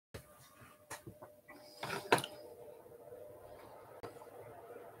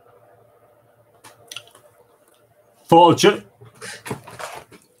Fáilte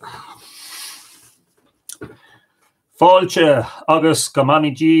agus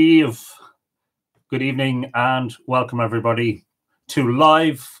Gamani Jeev. Good evening and welcome everybody to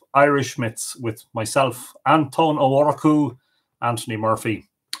live Irish Myths with myself, Anton O'Waraku, Anthony Murphy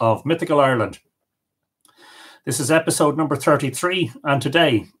of Mythical Ireland. This is episode number 33, and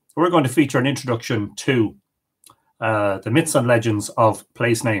today we're going to feature an introduction to the myths and legends of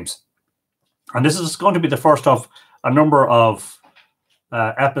place names. And this is going to be the first of a number of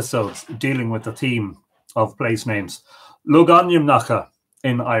episodes dealing with the theme of place names. Lug anium nacha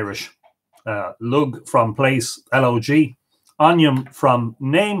in Irish. Lug from place, L-O-G. Anium from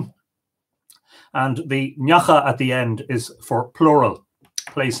name. And the nacha at the end is for plural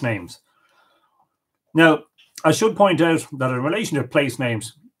place names. Now, I should point out that in relation to place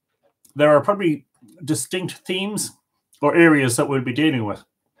names, there are probably distinct themes or areas that we'll be dealing with.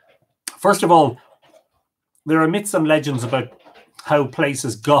 First of all, there are myths and legends about how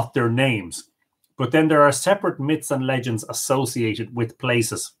places got their names, but then there are separate myths and legends associated with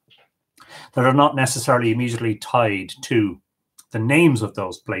places that are not necessarily immediately tied to the names of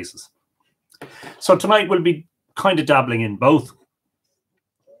those places. So tonight we'll be kind of dabbling in both.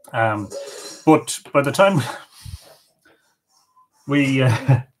 But by the time we...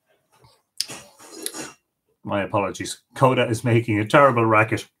 my apologies. Coda is making a terrible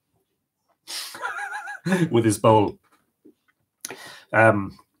racket with his bowl. By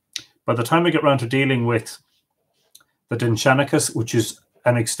the time we get around to dealing with the Dinshanicus, which is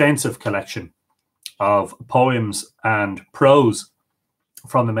an extensive collection of poems and prose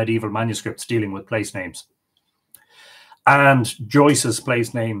from the medieval manuscripts dealing with place names, and Joyce's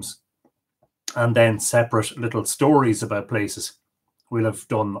place names, and then separate little stories about places, we'll have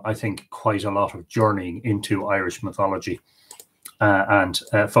done, I think, quite a lot of journeying into Irish mythology and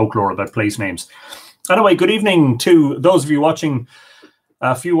folklore about place names. Anyway, good evening to those of you watching.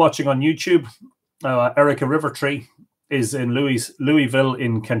 A few watching on YouTube. Erica Rivertree is in Louisville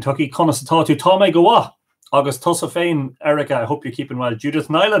in Kentucky. Conasatatu Tome Goa. August Tussafane. Erica, I hope you're keeping well.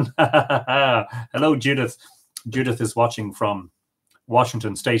 Judith Nyland. Hello, Judith. Judith is watching from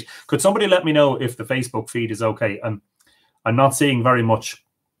Washington State. Could somebody let me know if the Facebook feed is okay? I'm not seeing very much.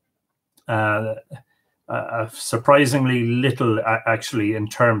 Surprisingly little, actually, in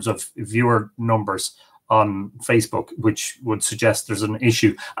terms of viewer numbers on Facebook, which would suggest there's an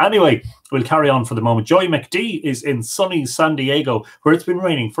issue. Anyway, we'll carry on for the moment. Joy McD is in sunny San Diego, where it's been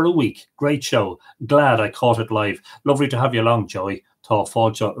raining for a week. Great show. Glad I caught it live. Lovely to have you along, Joy. Tá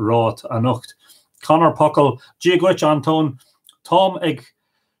fáilte ráit anocht. Connor Puckle, Giagwich Anton, Tom Eg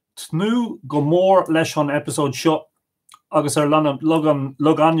Tnu Gomor Leshon episode shot. Agus Logan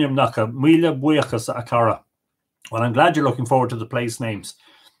Anium Naka, Mila Buiachas Akara. Well, I'm glad you're looking forward to the place names.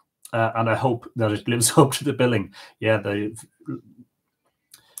 And I hope that it lives up to the billing. Yeah,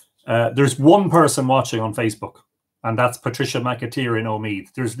 there's one person watching on Facebook, and that's Patricia McAteer in Omead.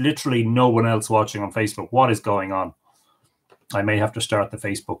 There's literally no one else watching on Facebook. What is going on? I may have to start the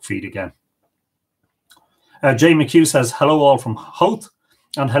Facebook feed again. Jay McHugh says, hello all from Howth.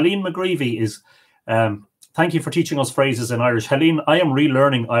 And Helene McGreevy is... thank you for teaching us phrases in Irish. Helene, I am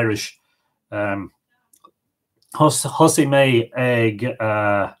relearning Irish. Hussy May Egg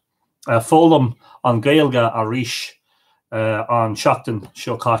Fulham on Gaelga Arish on Shockton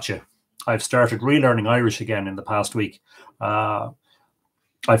Shokacha. I've started relearning Irish again in the past week. I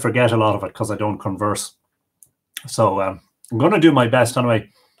forget a lot of it because I don't converse. So I'm going to do my best anyway.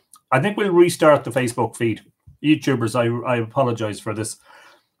 I think we'll restart the Facebook feed. YouTubers, I apologize for this.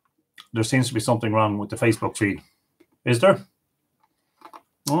 There seems to be something wrong with the Facebook feed. Is there?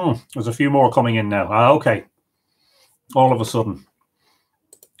 Oh, there's a few more coming in now. Okay. All of a sudden.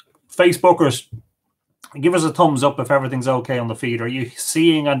 Facebookers, give us a thumbs up if everything's okay on the feed. Are you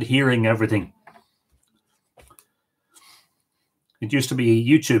seeing and hearing everything? It used to be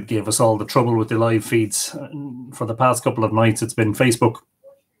YouTube gave us all the trouble with the live feeds. For the past couple of nights, it's been Facebook.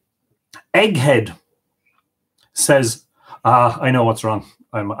 Egghead says, I know what's wrong.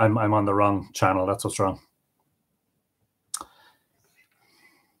 I'm on the wrong channel. That's what's wrong.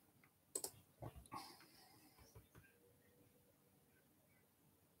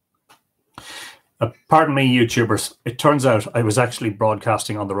 Pardon me, YouTubers. It turns out I was actually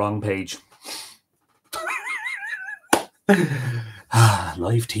broadcasting on the wrong page.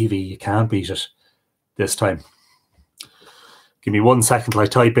 Live TV, you can't beat it this time. Give me 1 second till I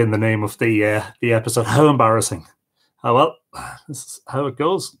type in the name of the episode. How embarrassing. Oh, well, this is how it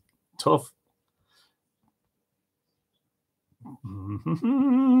goes. Tough.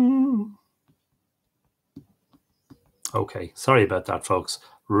 Okay, sorry about that, folks.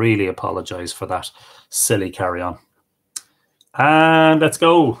 Really apologize for that silly carry-on. And let's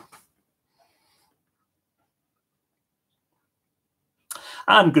go.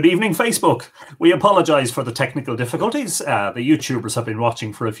 And good evening, Facebook. We apologize for the technical difficulties. The YouTubers have been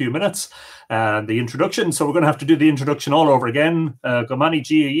watching for a few minutes. The introduction, so we're going to have to do the introduction all over again. Gomani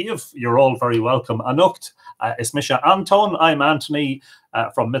Giaev, you're all very welcome. Anukt, Ismisha Anton, I'm Anthony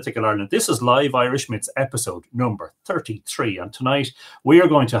from Mythical Ireland. This is Live Irish Myths episode number 33. And tonight we are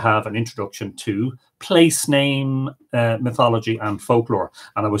going to have an introduction to place name mythology and folklore.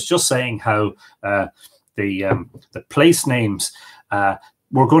 And I was just saying how the place names,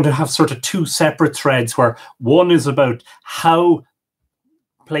 we're going to have sort of two separate threads, where one is about how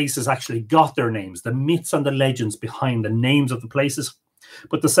places actually got their names, the myths and the legends behind the names of the places.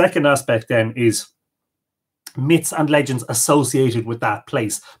 But the second aspect then is myths and legends associated with that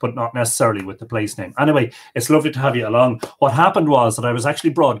place, but not necessarily with the place name. Anyway, it's lovely to have you along. What happened was that I was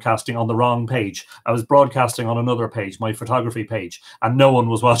actually broadcasting on the wrong page. I was broadcasting on another page, my photography page, and no one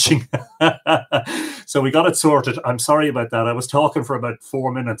was watching. So we got it sorted. I'm sorry about that. I was talking for about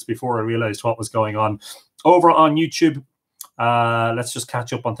 4 minutes before I realized what was going on. Over on YouTube, let's just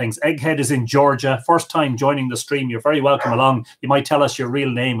catch up on things. Egghead is in Georgia. First time joining the stream. You're very welcome along. You might tell us your real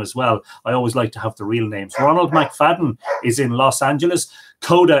name as well. I always like to have the real names. Ronald McFadden is in Los Angeles.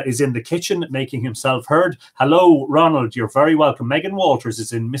 Coda is in the kitchen making himself heard. Hello, Ronald. You're very welcome. Megan Walters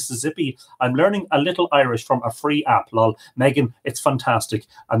is in Mississippi. I'm learning a little Irish from a free app. Lol. Megan, it's fantastic.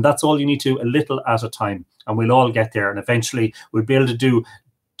 And that's all you need to, a little at a time. And we'll all get there. And eventually we'll be able to do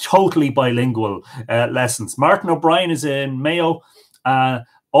totally bilingual lessons. Martin O'Brien is in Mayo.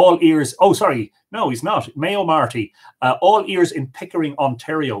 All ears. Oh, sorry. No, he's not. Mayo Marty. All ears in Pickering,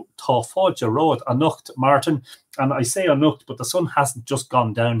 Ontario. Tá fáilte road Anucht, Martin. And I say Anucht, but the sun hasn't just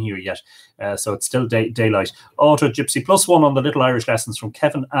gone down here yet. So it's still daylight. Auto Gypsy +1 on the Little Irish lessons from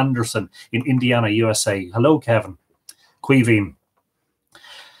Kevin Anderson in Indiana, USA. Hello, Kevin. Queeveen.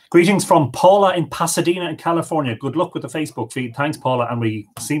 Greetings from Paula in Pasadena in California. Good luck with the Facebook feed. Thanks, Paula. And we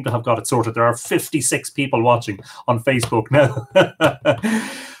seem to have got it sorted. There are 56 people watching on Facebook now.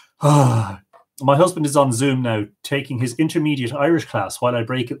 My husband is on Zoom now, taking his intermediate Irish class while I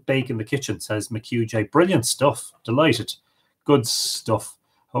bake in the kitchen, says McHugh. Brilliant stuff. Delighted. Good stuff.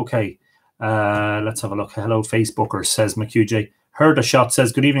 Okay. Let's have a look. Hello, Facebookers, says McHugh. Heard a shot,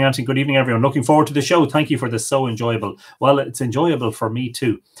 says, good evening, Anthony. Good evening, everyone. Looking forward to the show. Thank you for this. So enjoyable. Well, it's enjoyable for me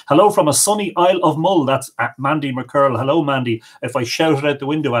too. Hello from a sunny Isle of Mull. That's at Mandy McCurl. Hello, Mandy. If I shouted out the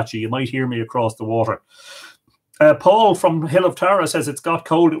window at you, you might hear me across the water. Paul from Hill of Tara says it's got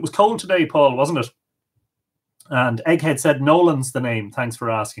cold. It was cold today, Paul, wasn't it? And Egghead said Nolan's the name. Thanks for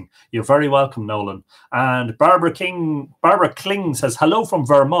asking. You're very welcome, Nolan. And Barbara Kling says, hello from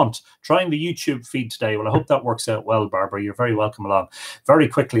Vermont. Trying the YouTube feed today. Well, I hope that works out well, Barbara. You're very welcome along. Very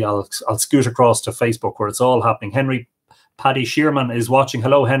quickly, I'll scoot across to Facebook where it's all happening. Henry Paddy Shearman is watching.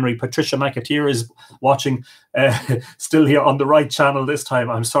 Hello, Henry. Patricia McAteer is watching. Still here on the right channel this time.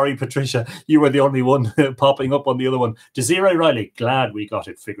 I'm sorry, Patricia. You were the only one popping up on the other one. Desiree Riley, glad we got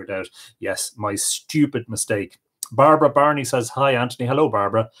it figured out. Yes, my stupid mistake. Barbara Barney says, hi, Anthony. Hello,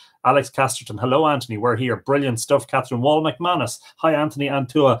 Barbara. Alex Casterton. Hello, Anthony. We're here. Brilliant stuff. Catherine Wall McManus. Hi, Anthony and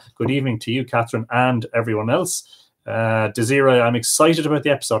Tua. Good evening to you, Catherine, and everyone else. Desiree, I'm excited about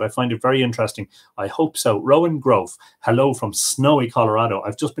the episode. I find it very interesting. I hope so. Rowan Grove, hello from snowy Colorado.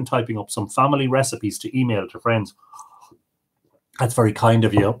 I've just been typing up some family recipes to email to friends. That's very kind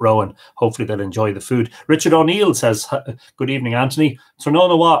of you, Rowan. Hopefully they'll enjoy the food. Richard O'Neill says, good evening, Anthony. So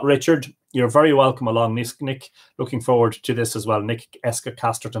no what, Richard, you're very welcome along. Nick, looking forward to this as well. Nick Eska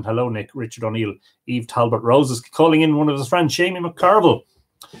Casterton, hello, Nick. Richard O'Neill. Eve Talbot Rose is calling in one of his friends, Shamie McCarville.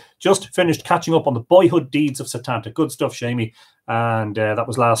 Just finished catching up on the boyhood deeds of Setanta. Good stuff, Shamie. And that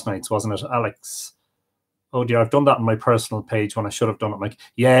was last night's, wasn't it, Alex? Oh dear, I've done that on my personal page when I should have done it. Like,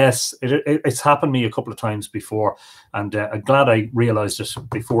 yes, it's happened to me a couple of times before, and I'm glad I realised it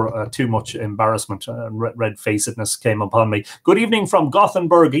before too much embarrassment and red-facedness came upon me. Good evening from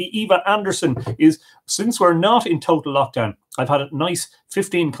Gothenburg. Eva Anderson is, since we're not in total lockdown, I've had a nice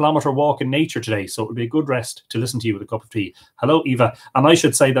 15-kilometre walk in nature today, so it would be a good rest to listen to you with a cup of tea. Hello, Eva. And I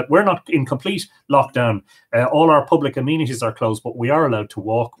should say that we're not in complete lockdown. All our public amenities are closed, but we are allowed to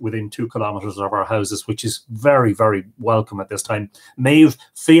walk within 2 kilometres of our houses, which is very, very welcome at this time. Maeve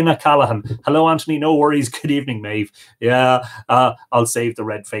Fiona Callahan. Hello, Anthony. No worries. Good evening, Maeve. Yeah, I'll save the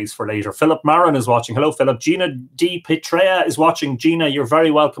red face for later. Philip Marin is watching. Hello, Philip. Gina D. Petrea is watching. Gina, you're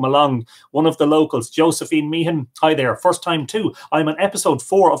very welcome along. One of the locals. Josephine Meehan. Hi there. First time too. I'm on episode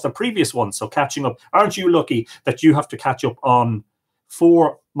 4 of the previous one, so catching up. Aren't you lucky that you have to catch up on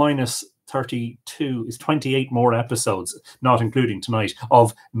 4 minus 32 is 28 more episodes, not including tonight,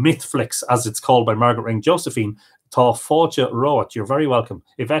 of MythFlix, as it's called by Margaret Ring. Josephine, Tá fáilte Roat, you're very welcome.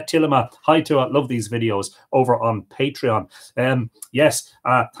 Yvette Tillema, hi to love these videos over on Patreon. Yes,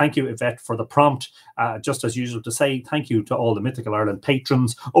 thank you, Yvette, for the prompt. Just as usual to say thank you to all the Mythical Ireland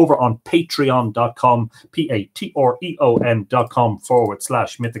patrons over on patreon.com,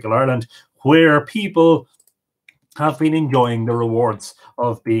 patreon.com/Mythical Ireland, where people have been enjoying the rewards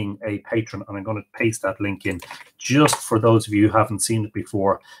of being a patron. And I'm going to paste that link in just for those of you who haven't seen it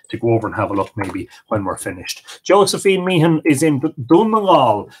before to go over and have a look maybe when we're finished. Josephine Meehan is in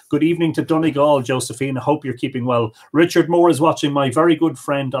Donegal. Good evening to Donegal, Josephine. I hope you're keeping well. Richard Moore is watching, my very good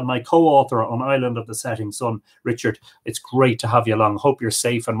friend and my co-author on Island of the Setting Sun. Richard, it's great to have you along. Hope you're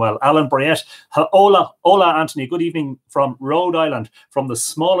safe and well. Alan Bryett, hola Anthony. Good evening from Rhode Island, from the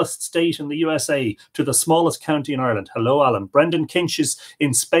smallest state in the USA to the smallest county in Ireland. Hello, Alan. Brendan Kinch is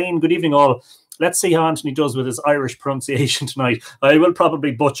in Spain. Good evening, all. Let's see how Anthony does with his Irish pronunciation tonight. I will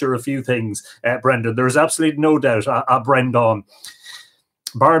probably butcher a few things, Brendan. There is absolutely no doubt. Brendan.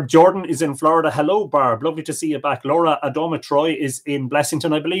 Barb Jordan is in Florida. Hello, Barb. Lovely to see you back. Laura Adoma Troy is in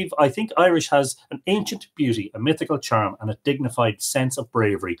Blessington, I believe. I think Irish has an ancient beauty, a mythical charm, and a dignified sense of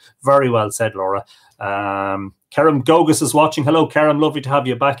bravery. Very well said, Laura. Kerem Gogus is watching. Hello, Kerem. Lovely to have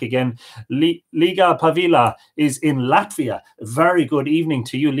you back again. Liga Pavila is in Latvia. Very good evening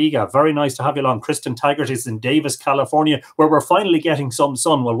to you, Liga. Very nice to have you along. Kristen Taggart is in Davis, California, where we're finally getting some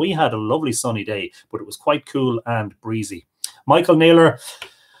sun. Well, we had a lovely sunny day, but it was quite cool and breezy. Michael Naylor,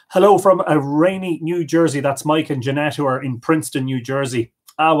 hello from a rainy New Jersey. That's Mike and Jeanette, who are in Princeton, New Jersey.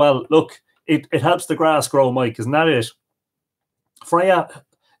 Well, look, it helps the grass grow, Mike. Isn't that it? Freya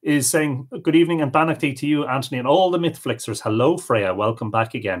is saying good evening and Banachty to you, Anthony, and all the MythFlixers. Hello, Freya. Welcome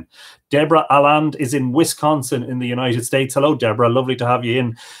back again. Deborah Alland is in Wisconsin in the United States. Hello, Deborah. Lovely to have you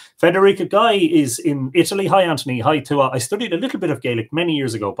in. Federica Guy is in Italy. Hi, Anthony. Hi, Tua. I studied a little bit of Gaelic many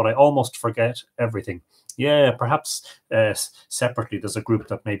years ago, but I almost forget everything. Yeah, perhaps separately there's a group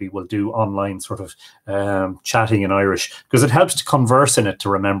that maybe will do online sort of chatting in Irish, because it helps to converse in it to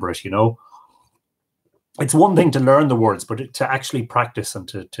remember it, you know. It's one thing to learn the words, but to actually practice and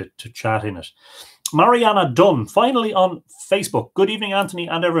to chat in it. Mariana Dunn, finally on Facebook. Good evening, Anthony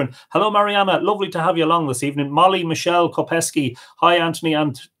and everyone. Hello, Mariana. Lovely to have you along this evening. Molly Michelle Kopeski. Hi, Anthony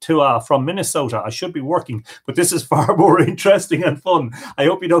and Tua from Minnesota. I should be working, but this is far more interesting and fun. I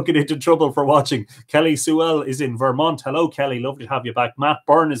hope you don't get into trouble for watching. Kelly Sewell is in Vermont. Hello, Kelly. Lovely to have you back. Matt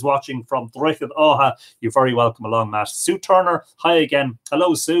Byrne is watching from Drechad Oha. You're very welcome along, Matt. Sue Turner. Hi again.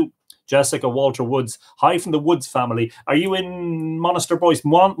 Hello, Sue. Jessica Walter Woods. Hi from the Woods family. Are you in Monaster Boys?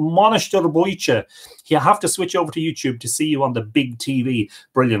 Monaster Boyce. You have to switch over to YouTube to see you on the big TV.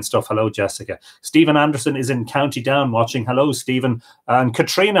 Brilliant stuff. Hello, Jessica. Stephen Anderson is in County Down watching. Hello, Stephen. And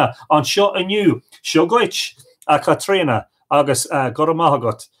Katrina on Show Anew. Shogoich. Katrina. August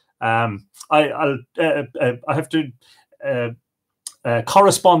Goramahagot. I have to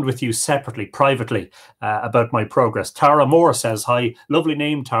correspond with you separately, privately, about my progress. Tara Moore says, hi. Lovely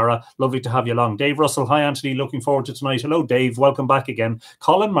name, Tara. Lovely to have you along. Dave Russell, hi, Anthony. Looking forward to tonight. Hello, Dave. Welcome back again.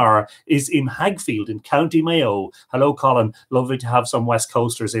 Colin Marr is in Hagfield in County Mayo. Hello, Colin. Lovely to have some West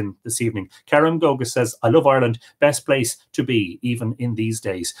Coasters in this evening. Kerem Goga says, I love Ireland. Best place to be, even in these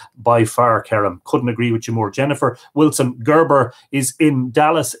days. By far, Kerem. Couldn't agree with you more. Jennifer Wilson Gerber is in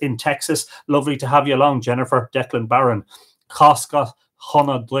Dallas in Texas. Lovely to have you along, Jennifer. Declan Barron. Koska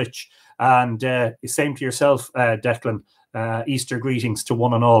Honna Dlich. And same to yourself, Declan. Easter greetings to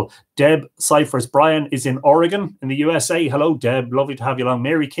one and all. Deb Cyphers Bryan is in Oregon in the USA. Hello, Deb. Lovely to have you along.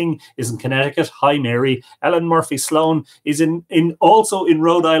 Mary King is in Connecticut. Hi, Mary. Ellen Murphy Sloan is also in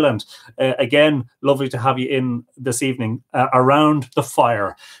Rhode Island. Again, lovely to have you in this evening around the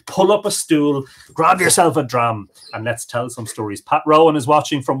fire. Pull up a stool, grab yourself a dram, and let's tell some stories. Pat Rowan is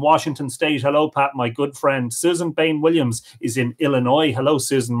watching from Washington State. Hello, Pat, my good friend. Susan Bain Williams is in Illinois. Hello,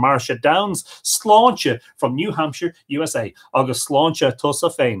 Susan. Marcia Downs Sláinte from New Hampshire, USA. August Sláinte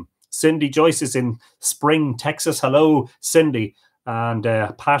Tusa Fame. Cindy Joyce is in Spring, Texas. Hello, Cindy. And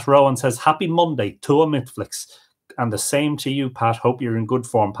Pat Rowan says, happy Monday to a MythFlix. And the same to you, Pat. Hope you're in good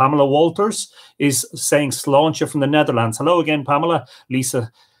form. Pamela Walters is saying Sláinte from the Netherlands. Hello again, Pamela.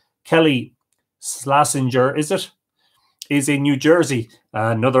 Lisa Kelly Slasinger, is in New Jersey.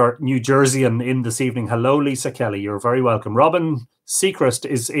 Another New Jerseyan in this evening. Hello, Lisa Kelly. You're very welcome. Robin Seacrest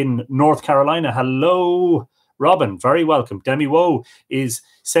is in North Carolina. Hello, Robin, very welcome. Demi Woe is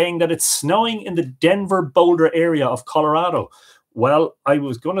saying that it's snowing in the Denver Boulder area of Colorado. Well, I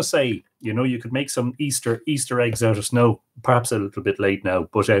was going to say, you know, you could make some Easter eggs out of snow, perhaps a little bit late now,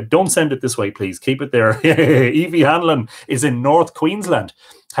 but don't send it this way, please. Keep it there. Evie Hanlon is in North Queensland.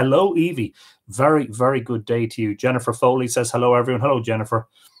 Hello, Evie. Very, very good day to you. Jennifer Foley says hello, everyone. Hello, Jennifer.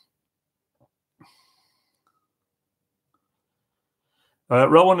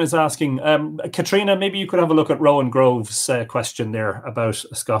 Rowan is asking, Katrina, maybe you could have a look at Rowan Grove's question there about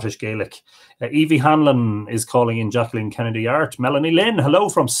Scottish Gaelic. Evie Hanlon is calling in Jacqueline Kennedy Art. Melanie Lynn, hello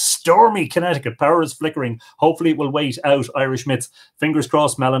from stormy Connecticut. Power is flickering. Hopefully it will wait out Irish Myths. Fingers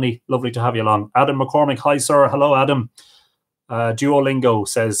crossed, Melanie. Lovely to have you along. Adam McCormick, hi, sir. Hello, Adam. Duolingo,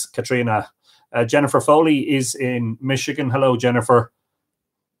 says Katrina. Jennifer Foley is in Michigan. Hello, Jennifer.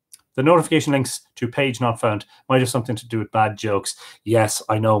 The notification links to page not found might have something to do with bad jokes. Yes,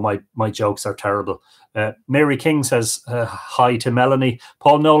 I know my jokes are terrible. Mary King says hi to Melanie.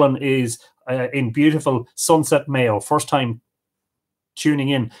 Paul Nolan is in beautiful Sunset, Mayo. First time tuning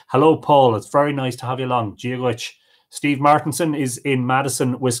in. Hello, Paul. It's very nice to have you along. Giagwich. Steve Martinson is in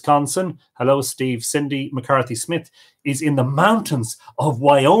Madison, Wisconsin. Hello, Steve. Cindy McCarthy Smith is in the mountains of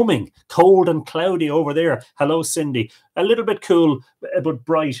Wyoming. Cold and cloudy over there. Hello, Cindy. A little bit cool, but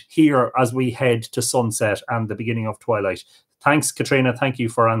bright here as we head to sunset and the beginning of twilight. Thanks, Katrina. Thank you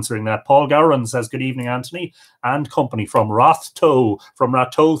for answering that. Paul Gowran says, good evening, Anthony and company from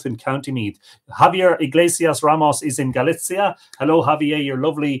Ratoath in County Meath. Javier Iglesias Ramos is in Galicia. Hello, Javier. You're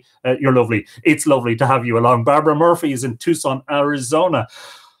lovely. You're lovely. It's lovely to have you along. Barbara Murphy is in Tucson, Arizona.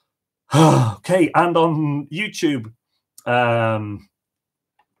 Okay, and on YouTube,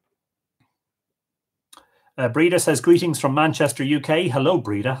 Breda says, greetings from Manchester, UK. Hello,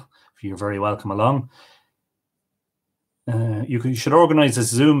 Breda. You're very welcome along. You should organise a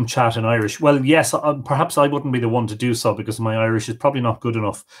Zoom chat in Irish. Well, yes, perhaps I wouldn't be the one to do so because my Irish is probably not good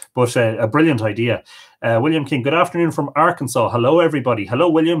enough, but a brilliant idea. William King, good afternoon from Arkansas. Hello, everybody. Hello,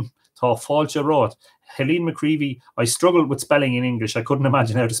 William. Tá fáilte rot. Helene McCreevy, I struggled with spelling in English. I couldn't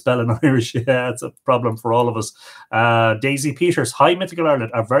imagine how to spell in Irish. Yeah, it's a problem for all of us. Daisy Peters, hi, Mythical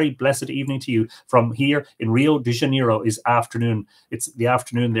Ireland. A very blessed evening to you from here in Rio de Janeiro is afternoon. It's the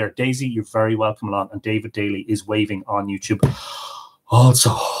afternoon there. Daisy, you're very welcome along. And David Daly is waving on YouTube.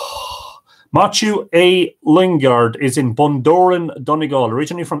 Also, Matthew A. Lingard is in Bundoran, Donegal,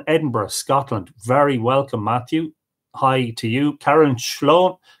 originally from Edinburgh, Scotland. Very welcome, Matthew. Hi to you. Karen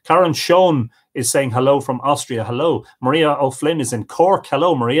Schoen is saying hello from Austria. Hello. Maria O'Flynn is in Cork.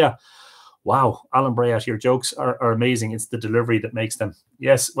 Hello, Maria. Wow, Alan Brayat, your jokes are amazing. It's the delivery that makes them.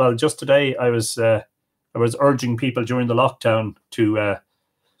 Yes, well, just today I was urging people during the lockdown to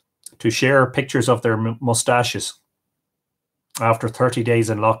share pictures of their mustaches. After 30 days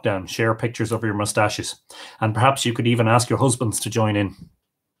in lockdown, share pictures of your mustaches. And perhaps you could even ask your husbands to join in.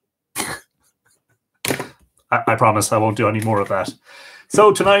 I promise I won't do any more of that.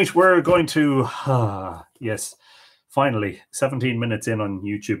 So tonight we're going to, yes, finally, 17 minutes in on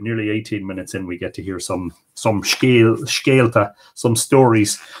YouTube, nearly 18 minutes in, we get to hear some skeelta, some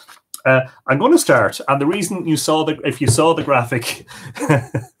stories. I'm going to start, and the reason you saw if you saw the graphic,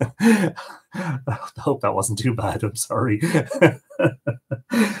 I hope that wasn't too bad. I'm sorry.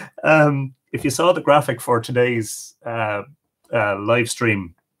 If you saw the graphic for today's live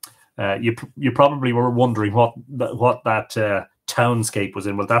stream, you probably were wondering what that townscape was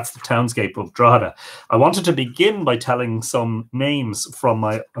in. Well, that's the townscape of Drogheda. I wanted to begin by telling some names from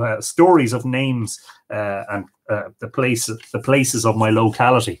my stories of names and the places of my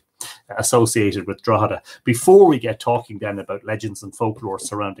locality associated with Drogheda, before we get talking then about legends and folklore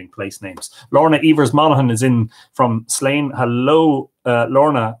surrounding place names. Lorna Evers Monaghan is in from Slane. Hello,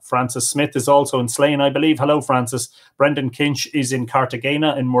 Lorna. Francis Smith is also in Slane, I believe. Hello, Francis. Brendan Kinch is in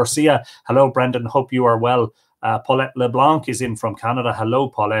Cartagena in Murcia. Hello, Brendan. Hope you are well. Paulette LeBlanc is in from Canada. Hello,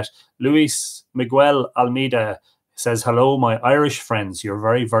 Paulette. Luis Miguel Almeida says, hello, my Irish friends. You're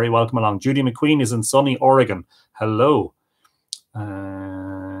very, very welcome along. Judy McQueen is in sunny Oregon. Hello.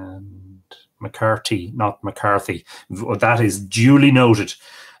 And McCarthy, not McCarthy. That is duly noted.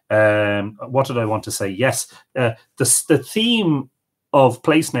 What did I want to say? Yes, the theme of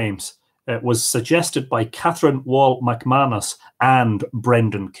place names was suggested by Catherine Wall McManus and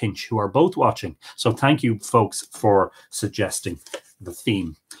Brendan Kinch, who are both watching. So thank you, folks, for suggesting the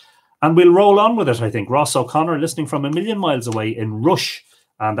theme. And we'll roll on with it, I think. Ross O'Connor, listening from a million miles away in Rush,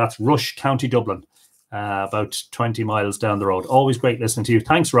 and that's Rush, County Dublin, about 20 miles down the road. Always great listening to you.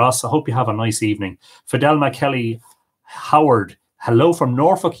 Thanks, Ross. I hope you have a nice evening. Fidel McKelly Howard, hello from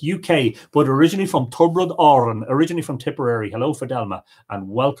Norfolk, UK, but originally from Tubrud Oran, originally from Tipperary. Hello, Fidelma, and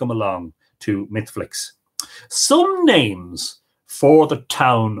welcome along to MythFlix. Some names for the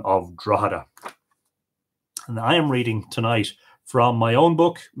town of Drogheda. And I am reading tonight from my own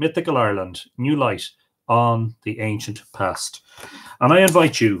book, Mythical Ireland, New Light on the Ancient Past. And I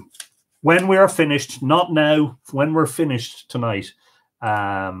invite you, when we are finished, not now, when we're finished tonight,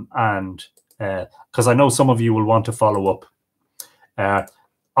 and because I know some of you will want to follow up,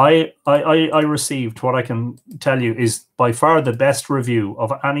 I received, what I can tell you is by far the best review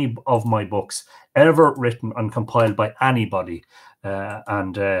of any of my books ever written and compiled by anybody,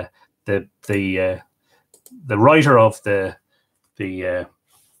 and the writer of the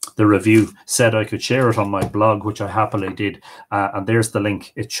review said I could share it on my blog, which I happily did. And there's the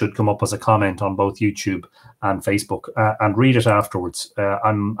link. It should come up as a comment on both YouTube and Facebook, and read it afterwards.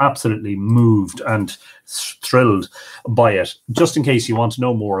 I'm absolutely moved and thrilled by it. Just in case you want to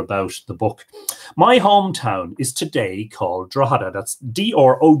know more about the book. My hometown is today called Drogheda. That's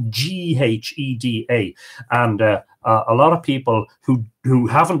Drogheda. And a lot of people who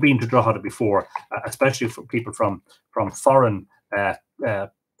haven't been to Drogheda before, especially for people from foreign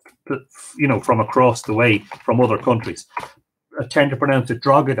from across the way from other countries, tend to pronounce it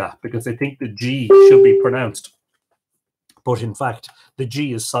Drogheda because they think the G should be pronounced. But in fact, the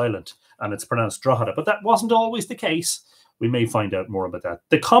G is silent and it's pronounced Drogheda. But that wasn't always the case. We may find out more about that.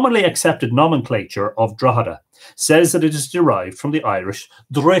 The commonly accepted nomenclature of Drogheda says that it is derived from the Irish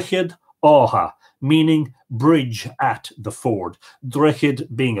Droichead Áha, meaning bridge at the ford.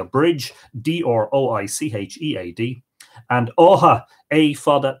 Droichead being a bridge, Droichead, and Áha, a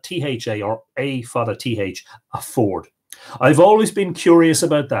fada tha, or a fada th, a ford. I've always been curious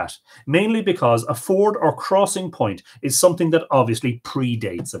about that, mainly because a ford or crossing point is something that obviously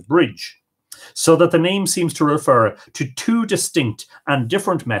predates a bridge, so that the name seems to refer to two distinct and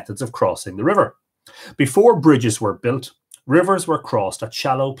different methods of crossing the river. Before bridges were built, rivers were crossed at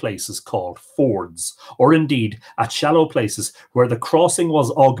shallow places called fords, or indeed at shallow places where the crossing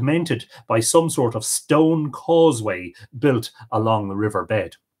was augmented by some sort of stone causeway built along the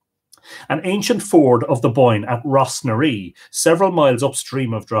riverbed. An ancient ford of the Boyne at Rossnaree, several miles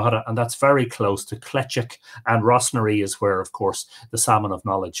upstream of Drogheda, and that's very close to Cletchik, and Rossnaree is where, of course, the salmon of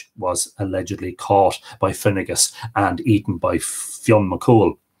knowledge was allegedly caught by Finnegas and eaten by Fionn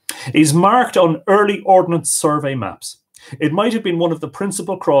McCool, is marked on early Ordnance Survey maps. It might have been one of the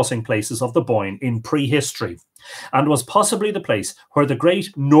principal crossing places of the Boyne in prehistory, and was possibly the place where the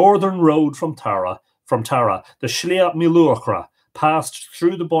great northern road from Tara, the Slea Milurchra, passed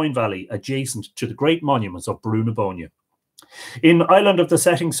through the Boyne Valley adjacent to the great monuments of Brunabonia. In Island of the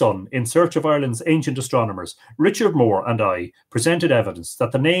Setting Sun, in search of Ireland's ancient astronomers, Richard Moore and I presented evidence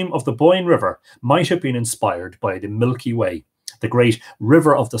that the name of the Boyne River might have been inspired by the Milky Way, the great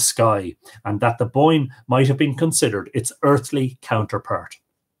river of the sky, and that the Boyne might have been considered its earthly counterpart.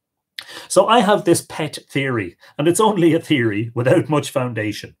 So I have this pet theory, and it's only a theory without much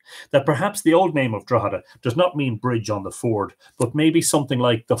foundation, that perhaps the old name of Drogheda does not mean bridge on the ford, but maybe something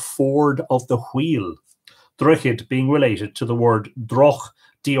like the ford of the wheel, Droichead being related to the word droch,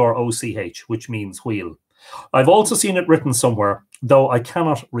 D-R-O-C-H, which means wheel. I've also seen it written somewhere, though I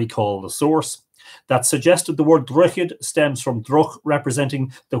cannot recall the source, that suggested the word Droichead stems from droch,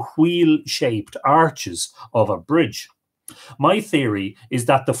 representing the wheel-shaped arches of a bridge. My theory is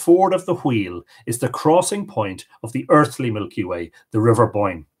that the ford of the wheel is the crossing point of the earthly Milky Way, the River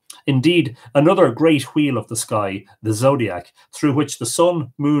Boyne. Indeed, another great wheel of the sky, the zodiac, through which the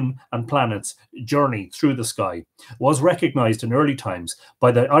sun, moon, and planets journey through the sky, was recognized in early times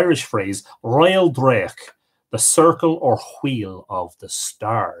by the Irish phrase Royal Drech, the circle or wheel of the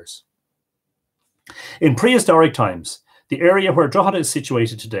stars. In prehistoric times, the area where Drogheda is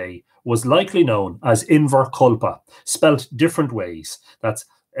situated today was likely known as Inver Culpa, spelt different ways. That's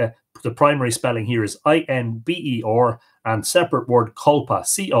the primary spelling here is I-N-B-E-R, and separate word Culpa,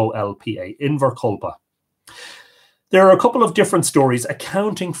 C-O-L-P-A, Inver Culpa. There are a couple of different stories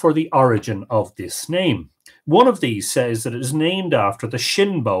accounting for the origin of this name. One of these says that it is named after the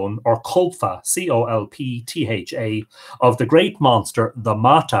shin bone, or Colpha, C-O-L-P-T-H-A, of the great monster, the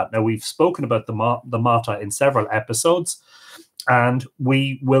Mata. Now, we've spoken about the Mata in several episodes, and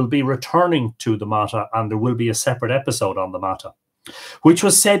we will be returning to the Mata, and there will be a separate episode on the Mata, which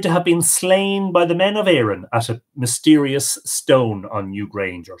was said to have been slain by the men of Éireann at a mysterious stone on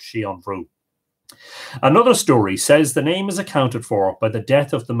Newgrange, or Shion Vrú. Another story says the name is accounted for by the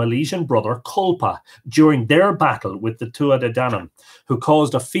death of the Milesian brother Culpa during their battle with the Tuatha De Danann, who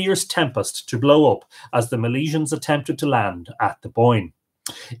caused a fierce tempest to blow up as the Milesians attempted to land at the Boyne.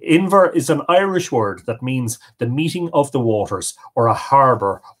 Inver is an Irish word that means the meeting of the waters, or a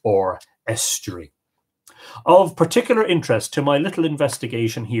harbour or estuary. Of particular interest to my little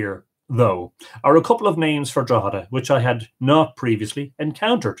investigation here, though, are a couple of names for Drogheda which I had not previously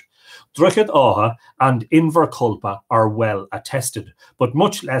encountered. Droichead Áha and Inver Culpa are well attested, but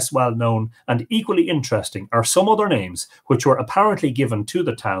much less well known and equally interesting are some other names which were apparently given to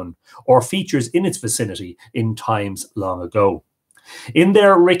the town or features in its vicinity in times long ago. In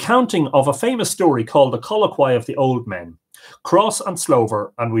their recounting of a famous story called The Colloquy of the Old Men, Cross and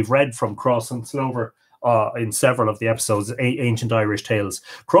Slover, and we've read from Cross and Slover in several of the episodes, Ancient Irish Tales.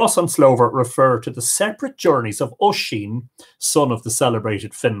 Cross and Slover refer to the separate journeys of Oisin, son of the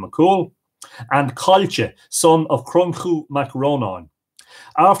celebrated Finn MacCool, and Caillte, son of Cronchu Mac Ronáin.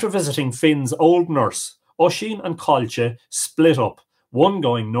 After visiting Finn's old nurse, Oisin and Caillte split up, one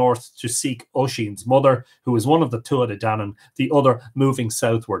going north to seek Oisin's mother, who was one of the Tuatha Dé Danann, the other moving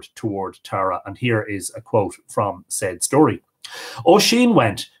southward toward Tara. And here is a quote from said story. Oisin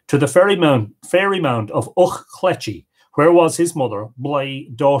went to the fairy mound of Uch where was his mother,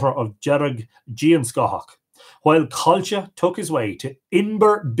 Blai, daughter of Gerag Gianscohach, while Caillte took his way to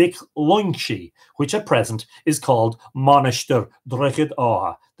Inber Bic Loingshi, which at present is called Monasteir Droichead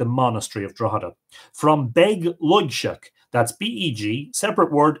Áha, the Monastery of Drogheda. From Beg Loigseach, that's B-E-G,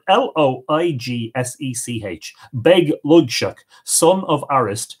 separate word, L-O-I-G-S-E-C-H, Beg Loigseach, son of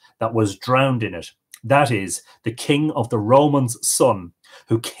Arist, that was drowned in it. That is, the king of the Romans' son,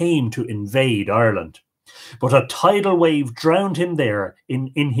 who came to invade Ireland. But a tidal wave drowned him there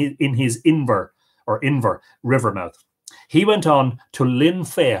in his Inver river mouth. He went on to Lin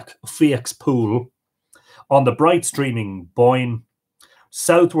Feach's pool, on the bright streaming Boyne,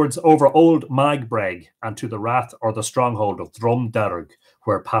 southwards over Old Magbreg, and to the Rath or the stronghold of Drumdarrag,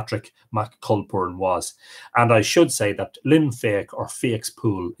 where Patrick MacCulpurn was. And I should say that Lin Feach or Feach's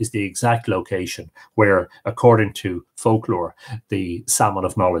pool is the exact location where, according to folklore, the salmon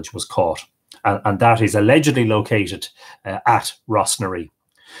of knowledge was caught. And that is allegedly located at Rossnaree.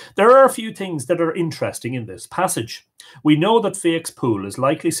 There are a few things that are interesting in this passage. We know that Feach's pool is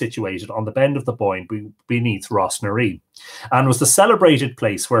likely situated on the bend of the Boyne beneath Rossnaree, and was the celebrated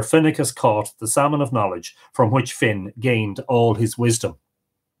place where Finnachus caught the salmon of knowledge, from which Finn gained all his wisdom.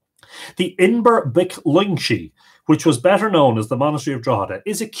 The Inber Bic Loingshi, which was better known as the Monastery of Drogheda,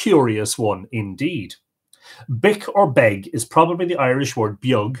 is a curious one indeed. Bic or beg is probably the Irish word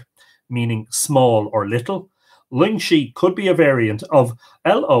biog, meaning small or little. Loingshi could be a variant of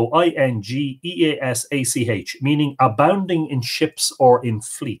Loingeasach, meaning abounding in ships or in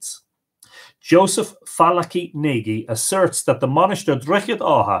fleets. Joseph Falaki Nagy asserts that the Monasteir Droichead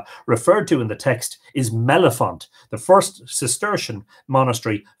Áha referred to in the text is Mellifont, the first Cistercian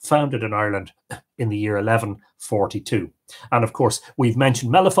monastery founded in Ireland in the year 1142. And of course, we've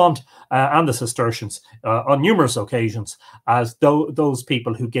mentioned Mellifont and the Cistercians on numerous occasions as those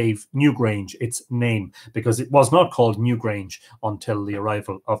people who gave Newgrange its name, because it was not called Newgrange until the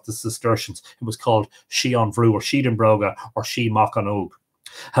arrival of the Cistercians. It was called Shion Vrú or Shidenbroga or Shi Machanog.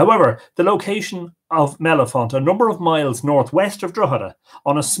 However, the location of Mellifont, a number of miles northwest of Drogheda,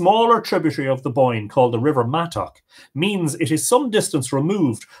 on a smaller tributary of the Boyne called the River Mattock, means it is some distance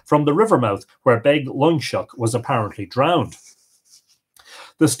removed from the river mouth where Beg Loingseach was apparently drowned.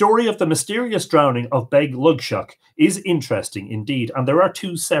 The story of the mysterious drowning of Beg Loingseach is interesting indeed, and there are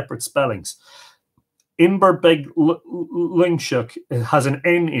two separate spellings. Inber Beg Loingseach has an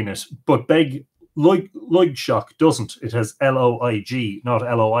N in it, but Beg Loigseach doesn't. It has L-O-I-G, not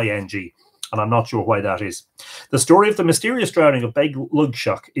L-O-I-N-G, and I'm not sure why that is. The story of the mysterious drowning of Beg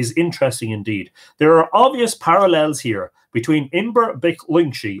Loingseach is interesting indeed. There are obvious parallels here between Inber Bic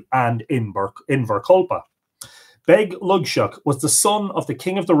Loingshi and Inver Culpa. Beg Loingseach was the son of the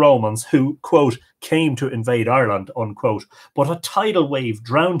king of the Romans who, quote, came to invade Ireland, unquote, but a tidal wave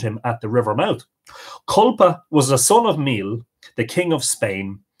drowned him at the river mouth. Culpa was a son of Mil, the king of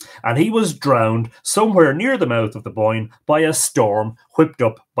Spain, and he was drowned somewhere near the mouth of the Boyne by a storm whipped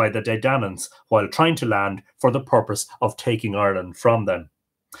up by the Dé Dananns while trying to land for the purpose of taking Ireland from them.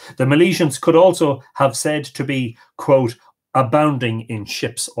 The Milesians could also have said to be, quote, abounding in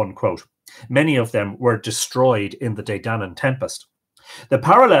ships, unquote. Many of them were destroyed in the Dé Danann tempest. The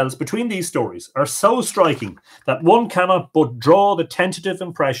parallels between these stories are so striking that one cannot but draw the tentative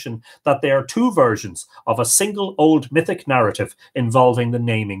impression that they are two versions of a single old mythic narrative involving the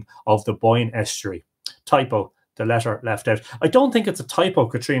naming of the Boyne estuary. Typo, the letter left out. I don't think it's a typo,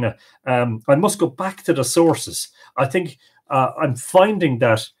 Katrina. I must go back to the sources. I think I'm finding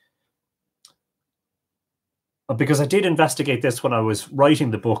that, because I did investigate this when I was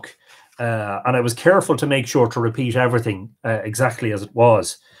writing the book, and I was careful to make sure to repeat everything exactly as it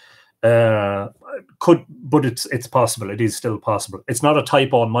was. But it's possible. It is still possible. It's not a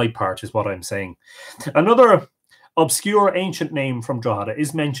typo on my part, is what I'm saying. Another obscure ancient name from Drogheda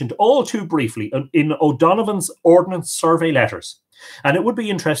is mentioned all too briefly in O'Donovan's Ordnance Survey letters. And it would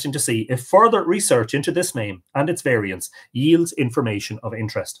be interesting to see if further research into this name and its variants yields information of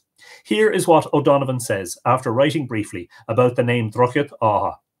interest. Here is what O'Donovan says after writing briefly about the name Droichead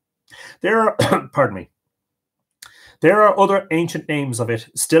Áha. There are, pardon me, there are other ancient names of it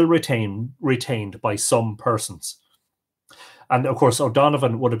still retained by some persons. And of course,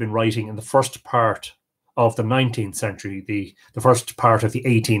 O'Donovan would have been writing in the first part of the 19th century, the first part of the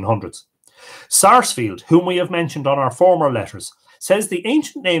 1800s. Sarsfield, whom we have mentioned on our former letters, says the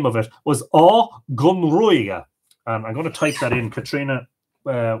ancient name of it was Á Gunruiga. And I'm going to type that in. Katrina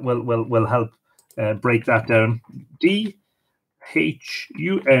will help break that down.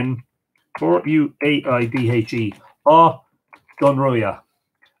 D-H-U-N-R-U-A-I-D-H-E. Á Gunruiga.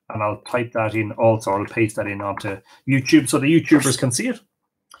 And I'll type that in also. I'll paste that in onto YouTube so the YouTubers can see it.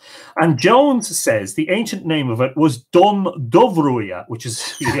 And Jones says the ancient name of it was Dun Dovruia, which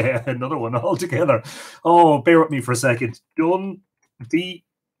is another one altogether. Oh, bear with me for a second. Dun,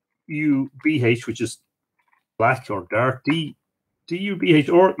 D-U-B-H, which is black or dark. D-U-B-H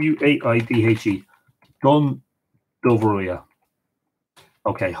or U-A-I-D-H-E. Dun Dovruia.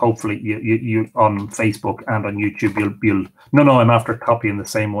 Okay, hopefully you on Facebook and on YouTube you'll no, I'm after copying the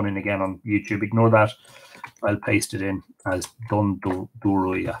same one in again on YouTube. Ignore that. I'll paste it in as Dun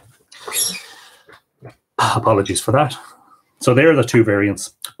Dovruia. Apologies for that. So there are the two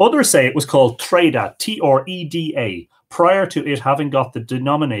variants. Others say it was called Treda, T-R-E-D-A, prior to it having got the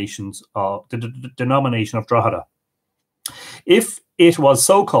denomination of Drogheda. If it was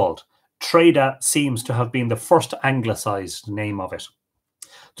so called, Treda seems to have been the first anglicised name of it.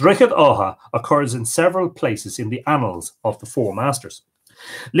 Drychad Áha occurs in several places in the annals of the Four Masters.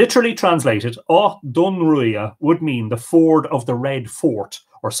 Literally translated, Á Dunruia would mean the ford of the Red Fort,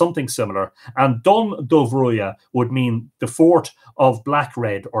 or something similar, and Dun Dovruia would mean the fort of black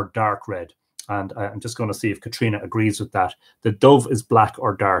red or dark red. And I'm just going to see if Katrina agrees with that. The dove is black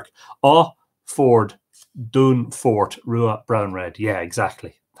or dark. Á Ford, Dun Fort, Rua brown red. Yeah,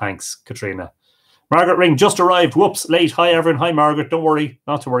 exactly. Thanks, Katrina. Margaret Ring just arrived. Whoops, late. Hi, everyone. Hi, Margaret. Don't worry,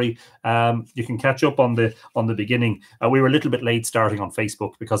 not to worry. You can catch up on the beginning. We were a little bit late starting on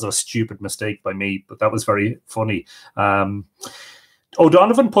Facebook because of a stupid mistake by me, but that was very funny.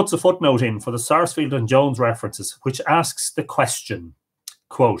 O'Donovan puts a footnote in for the Sarsfield and Jones references, which asks the question,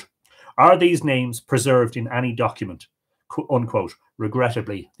 quote, "Are these names preserved in any document?" Unquote.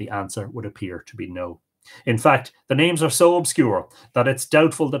 Regrettably, the answer would appear to be no. In fact, the names are so obscure that it's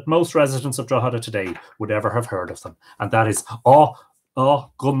doubtful that most residents of Drogheda today would ever have heard of them. And that is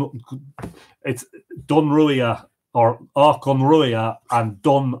it's Dunruia or Á Gunruia and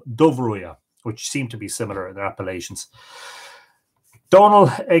Dun Dovruia, which seem to be similar in their appellations.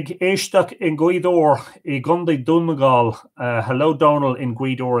 Donal ag éisteach in Gweedore I Gundy Donegal. Hello, Donal in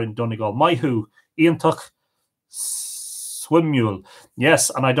Gweedore in Donegal. Maihu Iantach Swimmule. Yes,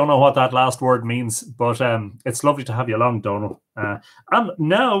 and I don't know what that last word means, but it's lovely to have you along, Donal. And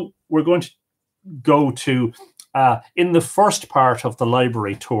now we're going to go to, in the first part of the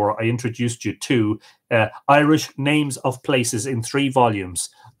library tour, I introduced you to Irish Names of Places in 3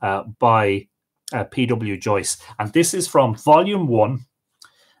 volumes by P.W. Joyce. And this is from volume 1.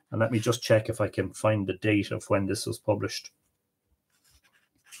 And let me just check if I can find the date of when this was published.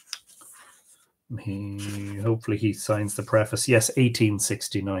 Hopefully he signs the preface. Yes,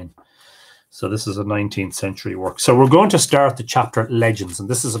 1869. So this is a 19th century work. So we're going to start the chapter Legends, and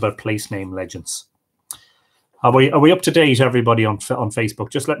this is about place name legends. Are we up to date, everybody, on Facebook?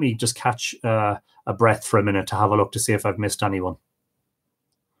 Just let me just catch a breath for a minute to have a look to see if I've missed anyone.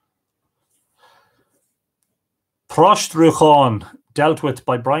 Prost Ruchon, dealt with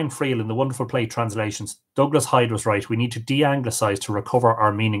by Brian Friel in the wonderful play translations. Douglas Hyde was right. We need to de-anglicize to recover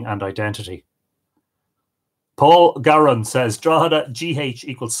our meaning and identity. Paul Garron says, Drogheda GH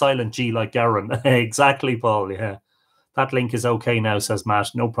equals silent G like Garron. Exactly, Paul, yeah. That link is okay now, says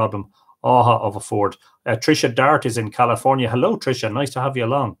Matt. No problem. Áha of a Ford. Tricia Dart is in California. Hello, Tricia. Nice to have you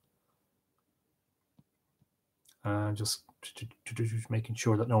along. Just making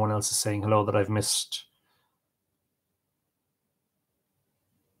sure that no one else is saying hello that I've missed.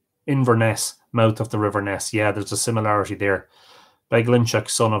 Inverness, mouth of the River Ness. Yeah, there's a similarity there. Beglinchuk,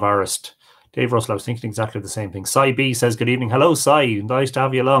 son of Arist. Dave Russell, I was thinking exactly the same thing. Cy B says, good evening. Hello, Cy. Nice to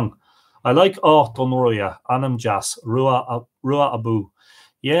have you along. I like Á Dunruia, Anam Jas, Rua Abu.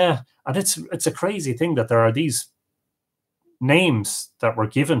 Yeah, and it's a crazy thing that there are these names that were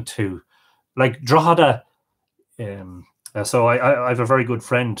given to, like Drogheda. So I have a very good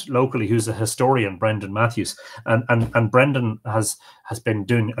friend locally who's a historian, Brendan Matthews, and Brendan has been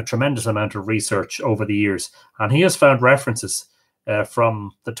doing a tremendous amount of research over the years, and he has found references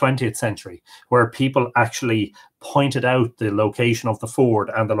from the 20th century where people actually pointed out the location of the ford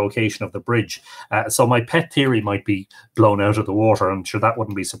and the location of the bridge. So my pet theory might be blown out of the water. I'm sure that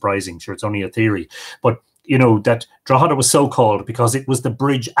wouldn't be surprising. Sure, it's only a theory, but you know that Drogheda was so called because it was the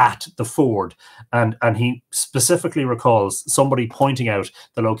bridge at the ford, and he specifically recalls somebody pointing out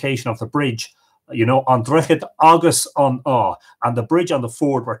the location of the bridge you know, on Drychad agus on and the bridge and the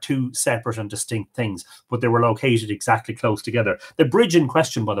ford were two separate and distinct things, but they were located exactly close together. The bridge in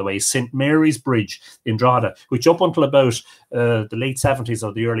question, by the way, is St. Mary's Bridge in Drogheda, which up until about the late 70s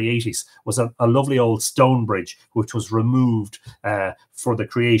or the early 80s was a lovely old stone bridge, which was removed for the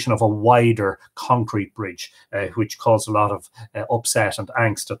creation of a wider concrete bridge, which caused a lot of upset and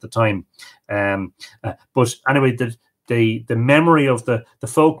angst at the time. But anyway, the memory of the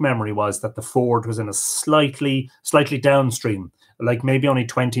folk memory was that the ford was in a slightly downstream, like maybe only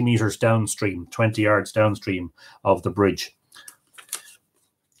 20 meters downstream, 20 yards downstream of the bridge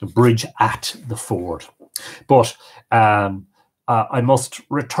at the ford. But I must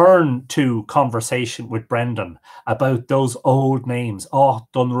return to conversation with Brendan about those old names,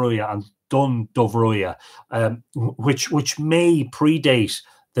 Dunruya and Dundovruya, which may predate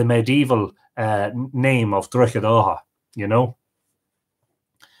the medieval name of Drychad, you know.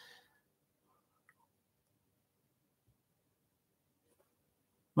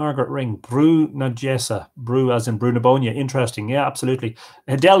 Margaret Ring, Brew Najesa, brew as in Brunabonia. Interesting. Yeah, absolutely.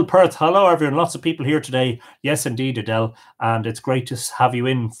 Adele Perth, hello everyone. Lots of people here today. Yes, indeed, Adele. And it's great to have you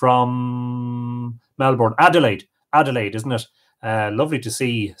in from Melbourne. Adelaide, isn't it? Lovely to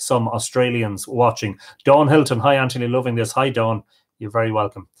see some Australians watching. Dawn Hilton, hi Anthony, loving this. Hi Dawn, you're very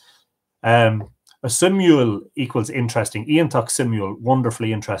welcome. A simule equals interesting. Ian Tuck simule,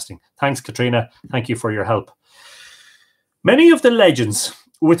 wonderfully interesting. Thanks, Katrina. Thank you for your help. Many of the legends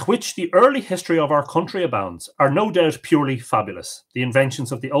with which the early history of our country abounds are no doubt purely fabulous, the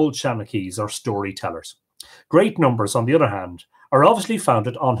inventions of the old Shanakees or storytellers. Great numbers, on the other hand, are obviously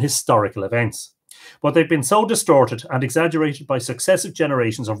founded on historical events, but they've been so distorted and exaggerated by successive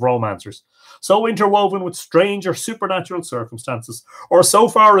generations of romancers, so interwoven with strange or supernatural circumstances, or so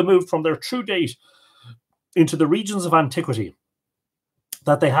far removed from their true date into the regions of antiquity,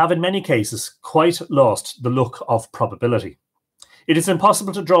 that they have in many cases quite lost the look of probability. It is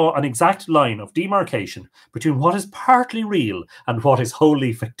impossible to draw an exact line of demarcation between what is partly real and what is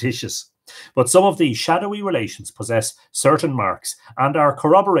wholly fictitious. But some of these shadowy relations possess certain marks and are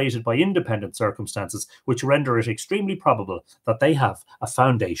corroborated by independent circumstances which render it extremely probable that they have a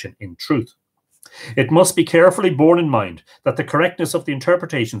foundation in truth. It must be carefully borne in mind that the correctness of the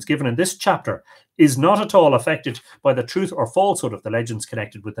interpretations given in this chapter is not at all affected by the truth or falsehood of the legends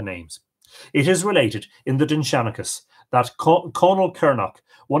connected with the names. It is related in the Dinshanachus that Conall Cernach,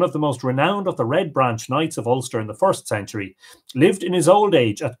 one of the most renowned of the Red Branch Knights of Ulster in the 1st century, lived in his old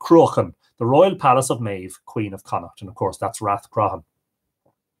age at Cruachan, the royal palace of Maeve, Queen of Connacht. And of course, that's Rathcroghan.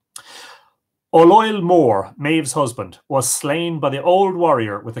 O'Loyle Moore, Maeve's husband, was slain by the old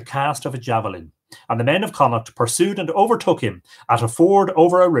warrior with the cast of a javelin, and the men of Connacht pursued and overtook him at a ford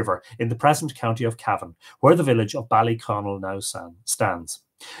over a river in the present county of Cavan, where the village of Ballyconnell now stands.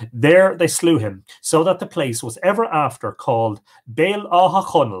 There they slew him, so that the place was ever after called Bail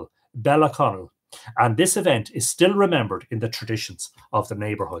Áthachonnell, Bellaconnell, and this event is still remembered in the traditions of the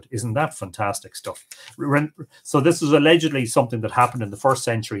neighbourhood. Isn't that fantastic stuff? So this was allegedly something that happened in the 1st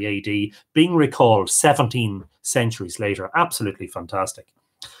century AD, being recalled 17 centuries later. Absolutely fantastic.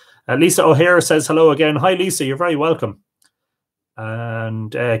 Lisa O'Hare says hello again. Hi Lisa, you're very welcome.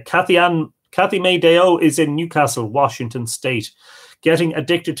 And Kathy May Deo is in Newcastle, Washington State, getting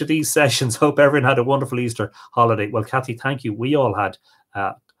addicted to these sessions. Hope everyone had a wonderful Easter holiday. Well, Kathy, thank you. We all had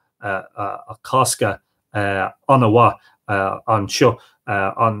a Costco Onawa on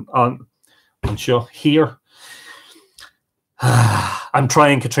show here. I'm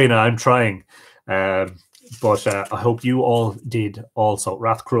trying, Katrina. I'm trying. But I hope you all did also.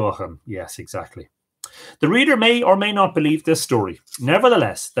 Rathcroghan. Yes, exactly. The reader may or may not believe this story.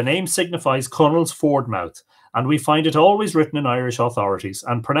 Nevertheless, the name signifies Connell's ford mouth, and we find it always written in Irish authorities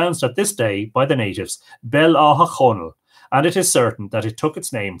and pronounced at this day by the natives Bell Áthachonnell, and it is certain that it took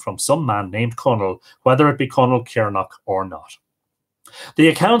its name from some man named Connell, whether it be Conall Cernach or not. The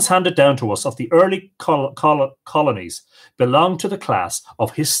accounts handed down to us of the early colonies belong to the class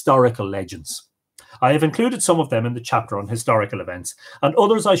of historical legends. I have included some of them in the chapter on historical events, and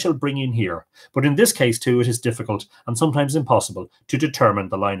others I shall bring in here, but in this case too it is difficult and sometimes impossible to determine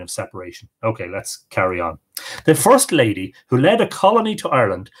the line of separation. Okay, let's carry on. The first lady who led a colony to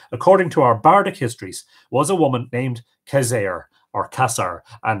Ireland, according to our bardic histories, was a woman named Khazer, or Kassar,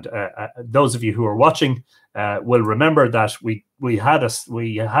 and those of you who are watching will remember that we had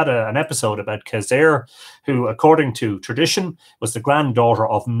an episode about Khazer, who, according to tradition, was the granddaughter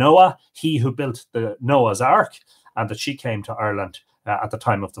of Noah, he who built the Noah's Ark, and that she came to Ireland at the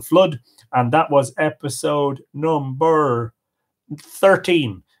time of the flood, and that was episode number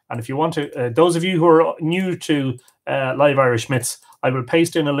 13. And if you want to, those of you who are new to Live Irish Myths, I will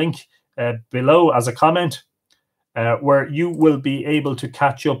paste in a link below as a comment, where you will be able to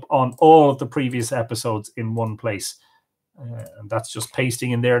catch up on all of the previous episodes in one place. And that's just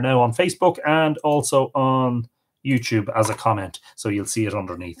pasting in there now on Facebook and also on YouTube as a comment, so you'll see it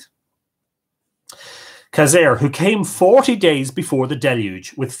underneath. Khazer, who came 40 days before the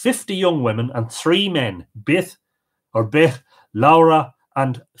deluge with 50 young women and 3 men, Bith, Laura,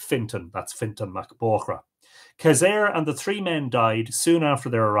 and Fintan. That's Fintan Mac Bóchra. Khazer and the 3 men died soon after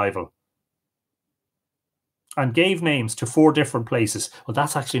their arrival and gave names to 4 different places. Well,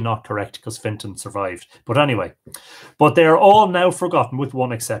 that's actually not correct because Fintan survived. But anyway, they are all now forgotten with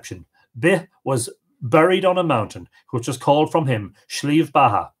one exception. Bith was buried on a mountain, which was called from him Sliabh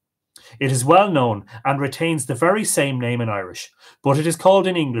Baha. It is well known and retains the very same name in Irish, but it is called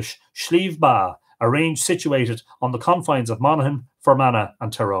in English Sliabh Baha, a range situated on the confines of Monaghan, Fermanagh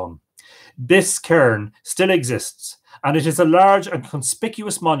and Tyrone. This cairn still exists, and it is a large and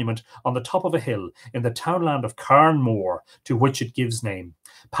conspicuous monument on the top of a hill in the townland of Carnmore, to which it gives name,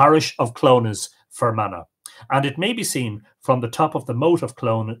 parish of Clones, Fermanagh, and it may be seen from the top of the moat of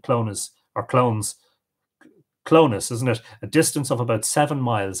Clones, isn't it? A distance of about 7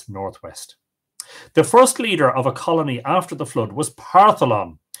 miles northwest. The first leader of a colony after the flood was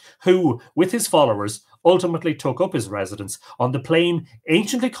Partholon, who, with his followers, ultimately took up his residence on the plain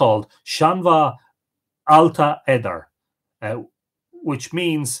anciently called Shanva Alta Edar, which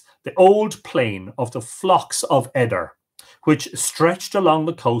means the old plain of the flocks of Edar, which stretched along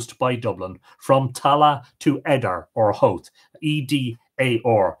the coast by Dublin from Tala to Edar or Howth,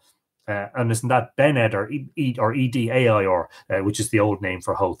 E-D-A-R. And isn't that Ben Edar or E-D-A-I-R, which is the old name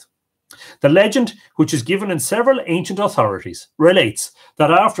for Howth. The legend, which is given in several ancient authorities, relates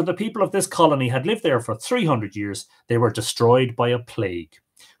that after the people of this colony had lived there for 300 years, they were destroyed by a plague,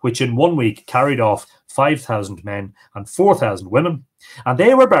 which in 1 week carried off 5,000 men and 4,000 women, and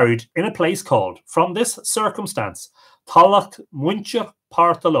they were buried in a place called, from this circumstance, Tallacht Muintir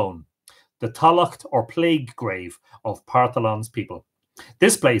Partholon, the Tallacht or plague grave of Partholon's people.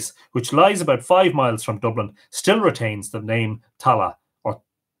 This place, which lies about 5 miles from Dublin, still retains the name Talla, or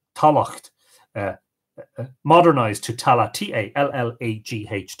Tallacht, modernized to Talla,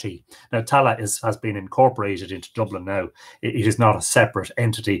 T-A-L-L-A-G-H-T. Now, Talla has been incorporated into Dublin now. It is not a separate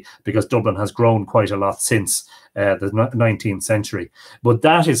entity because Dublin has grown quite a lot since the 19th century. But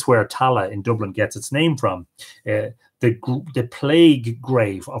that is where Talla in Dublin gets its name from, the plague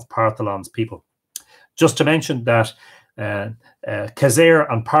grave of Partholon's people. Just to mention that Khazer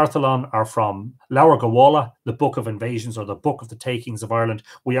and Partholon are from Leabhar Gabhála, the Book of Invasions or the Book of the Takings of Ireland.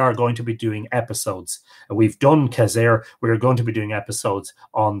 We are going to be doing episodes. We've done Khazer. We're going to be doing episodes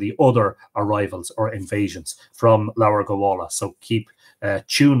on the other arrivals or invasions from Leabhar Gabhála. So keep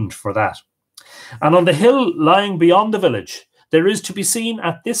tuned for that. And on the hill lying beyond the village, there is to be seen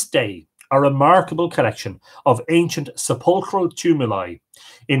at this day a remarkable collection of ancient sepulchral tumuli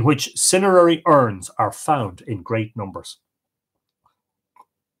in which cinerary urns are found in great numbers.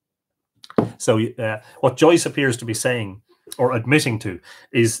 So what Joyce appears to be saying or admitting to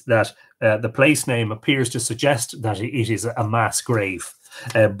is that the place name appears to suggest that it is a mass grave,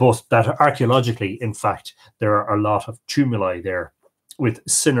 but that archaeologically, in fact, there are a lot of tumuli there with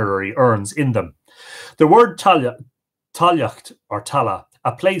cinerary urns in them. The word Tallacht or Talla,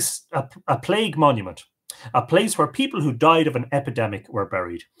 a plague monument, a place where people who died of an epidemic were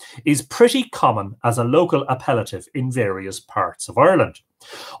buried, is pretty common as a local appellative in various parts of Ireland.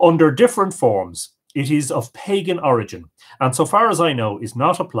 Under different forms, it is of pagan origin, and so far as I know, is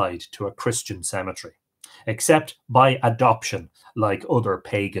not applied to a Christian cemetery, except by adoption, like other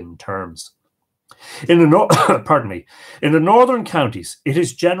pagan terms. In the northern counties, it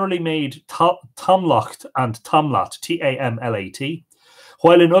is generally made Tomlacht and Tomlat, T-A-M-L-A-T,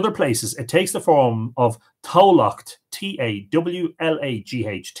 while in other places it takes the form of Towlacht, T-A-W-L-A-G-H-T,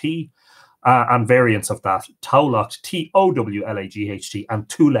 and variants of that, Towlacht, T-O-W-L-A-G-H-T, and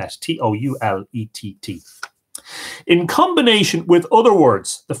Toulet, T-O-U-L-E-T-T. In combination with other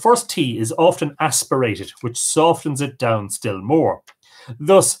words, the first T is often aspirated, which softens it down still more.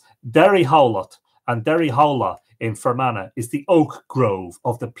 Thus, Derry Howlett and Derry Howla in Fermanagh is the oak grove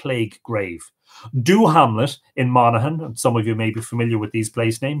of the plague grave. Du Hamlet in Monaghan, and some of you may be familiar with these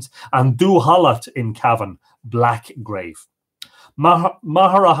place names, and Du Hallat in Cavan, black grave.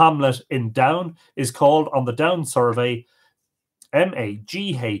 Mahara Hamlet in Down is called on the Down survey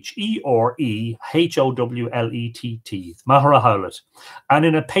M-A-G-H-E-R-E-H-O-W-L-E-T-T, Mahara Howlett, and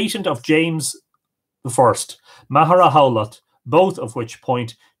in a patent of James I, Mahara Howlett, both of which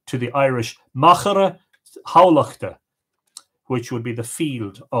point to the Irish Machara Howlachta, which would be the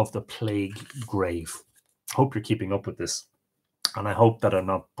field of the plague grave. Hope you're keeping up with this. And I hope that I'm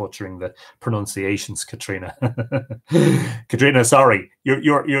not butchering the pronunciations, Katrina. Katrina, sorry,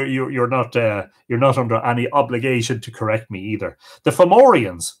 you're not under any obligation to correct me either. The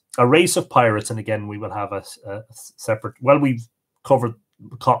Fomorians, a race of pirates, and again we will have a separate. Well, we've covered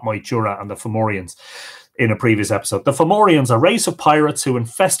Mythtura and the Fomorians in a previous episode. The Fomorians, a race of pirates who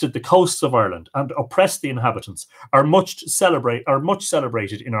infested the coasts of Ireland and oppressed the inhabitants, are much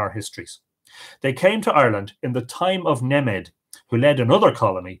celebrated in our histories. They came to Ireland in the time of Nemed, who led another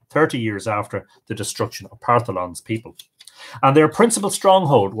colony 30 years after the destruction of Partholon's people. And their principal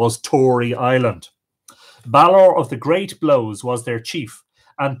stronghold was Tory Island. Balor of the Great Blows was their chief,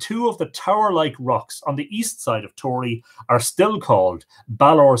 and two of the tower-like rocks on the east side of Tory are still called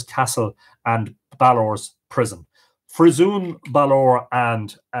Balor's Castle and Balor's Prison. Frisoon Balor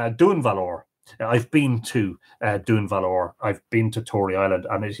and Dún Valor. I've been to Dún Valor, I've been to Tory Island,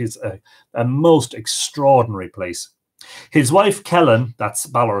 and it is a most extraordinary place. His wife, Kellen, that's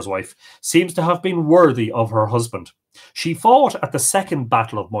Balor's wife, seems to have been worthy of her husband. She fought at the Second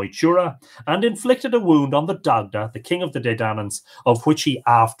Battle of Mythtura and inflicted a wound on the Dagda, the king of the Daedanans, of which he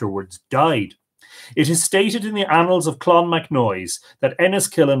afterwards died. It is stated in the annals of Clonmacnoise that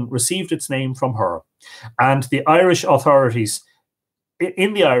Enniskillen received its name from her, and the Irish authorities,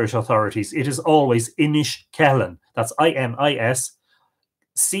 it is always Inishkellen. That's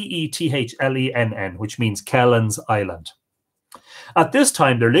Iniscethlenen, which means Kellen's Island. At this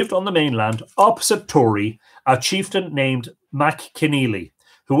time, there lived on the mainland, opposite Tory, a chieftain named Mac Keneally,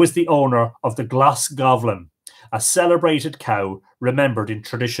 who was the owner of the Glasgoblin, a celebrated cow remembered in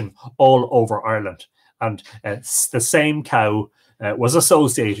tradition all over Ireland. And the same cow was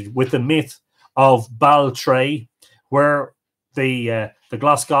associated with the myth of Baltray, where the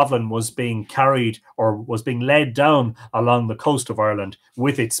Glasgoblin was being carried or was being led down along the coast of Ireland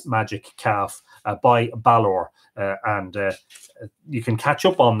with its magic calf by Balor. And you can catch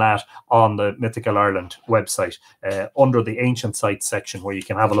up on that on the Mythical Ireland website under the Ancient Sites section, where you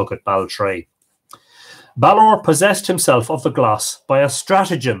can have a look at Baltray. Balor possessed himself of the Glas by a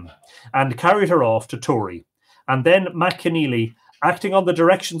stratagem and carried her off to Tory. And then Mac Keneally, acting on the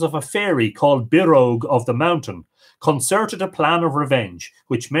directions of a fairy called Birog of the Mountain, concerted a plan of revenge,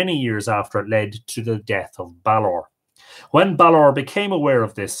 which many years after led to the death of Balor. When Balor became aware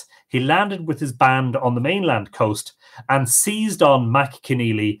of this, he landed with his band on the mainland coast and seized on Mac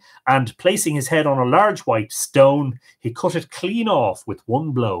Keneally, and placing his head on a large white stone, he cut it clean off with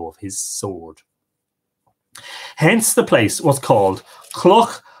one blow of his sword. Hence the place was called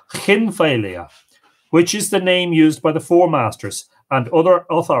Cloch Chinfeilia, which is the name used by the Four Masters and other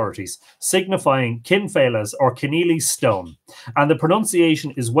authorities, signifying Kinfeilas or Keneally's stone, and the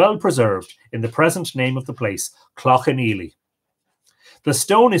pronunciation is well preserved in the present name of the place, Clocheneally. The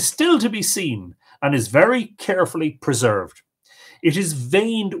stone is still to be seen and is very carefully preserved. It is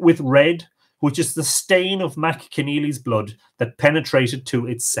veined with red, which is the stain of Mac Keneally's blood that penetrated to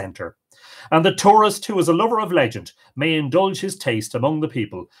its centre. And the tourist who is a lover of legend may indulge his taste among the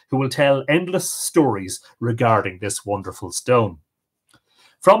people who will tell endless stories regarding this wonderful stone.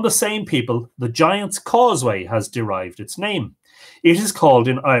 From the same people, the Giant's Causeway has derived its name. It is called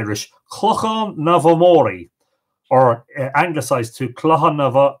in Irish Clochan Navomori, or anglicised to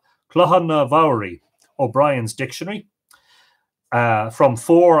Clochanavoury, O'Brien's dictionary, from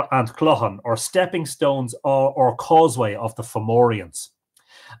for and Clochan, or stepping stones or causeway of the Fomorians.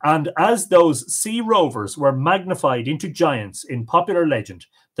 And as those sea rovers were magnified into giants in popular legend,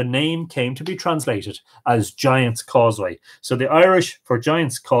 the name came to be translated as Giant's Causeway. So the Irish for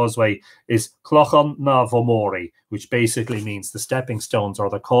Giant's Causeway is Clochan na Fomori, which basically means the stepping stones or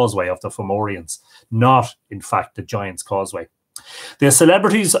the causeway of the Fomorians, not, in fact, the Giant's Causeway. The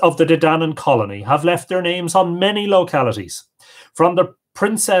celebrities of the Daedanan colony have left their names on many localities. From the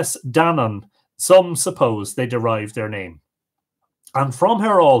Princess Danan, some suppose they derived their name. And from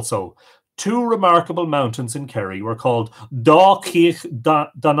her also, two remarkable mountains in Kerry were called Dá Cíoch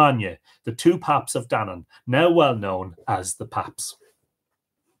Dananye, the two paps of Danan, now well known as the Paps.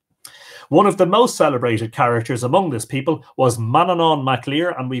 One of the most celebrated characters among this people was Manannán Mac Lir,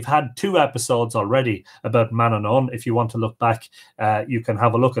 and we've had 2 episodes already about Manannán. If you want to look back, you can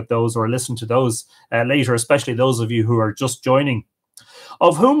have a look at those or listen to those later, especially those of you who are just joining.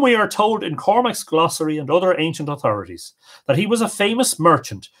 Of whom we are told in Cormac's Glossary and other ancient authorities that he was a famous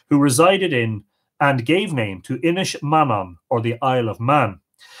merchant who resided in and gave name to Inish Manon, or the Isle of Man,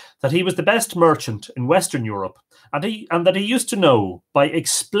 that he was the best merchant in Western Europe, and that he used to know, by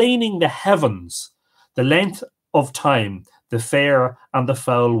explaining the heavens, the length of time the fair and the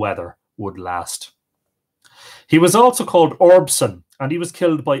foul weather would last. He was also called Orbson, and he was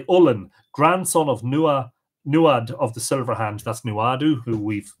killed by Ullin, grandson of Nua Nuad of the Silver Hand, that's Nuadu, who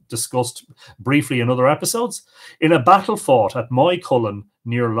we've discussed briefly in other episodes, in a battle fought at Moycullen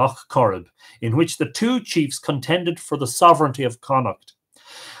near Loch Corrib, in which the two chiefs contended for the sovereignty of Connacht.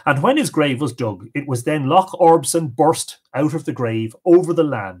 And when his grave was dug, it was then Loch Orbson burst out of the grave over the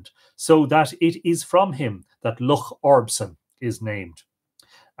land, so that it is from him that Loch Orbson is named.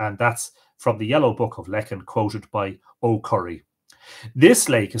 And that's from the Yellow Book of Lecan, quoted by O'Curry. This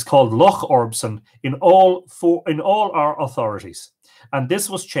lake is called Loch Orbson in all our authorities, and this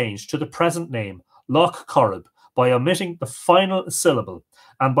was changed to the present name, Loch Corrib, by omitting the final syllable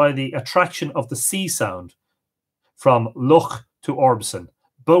and by the attraction of the C sound from Loch to Orbson.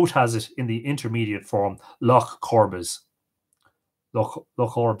 Both has it in the intermediate form, Loch Corbis. Loch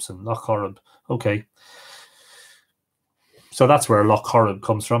Orbson, Loch Corrib. Okay. So that's where Loch Corrib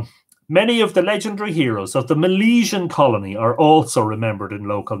comes from. Many of the legendary heroes of the Milesian colony are also remembered in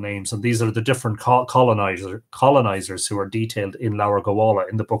local names, and these are the different colonizers who are detailed in Laur Gawala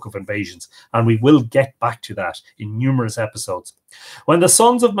in the Book of Invasions, and we will get back to that in numerous episodes. When the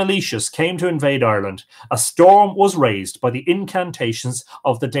sons of Milesius came to invade Ireland, a storm was raised by the incantations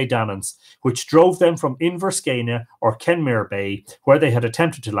of the Daedanans, which drove them from Inverscania or Kenmare Bay, where they had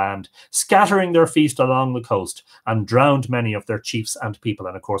attempted to land, scattering their feast along the coast, and drowned many of their chiefs and people.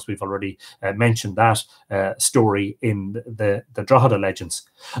 And of course, we've already mentioned that story in the Drogheda legends.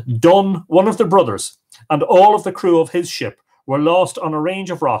 Dun, one of the brothers, and all of the crew of his ship were lost on a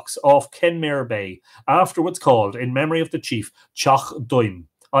range of rocks off Kenmare Bay, afterwards called, in memory of the chief, Teach Duin,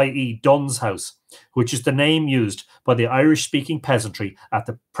 i.e. Dun's house, which is the name used by the Irish-speaking peasantry at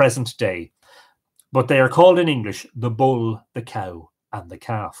the present day. But they are called in English the bull, the cow, and the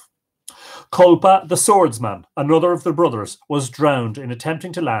calf. Culpa, the swordsman, another of the brothers, was drowned in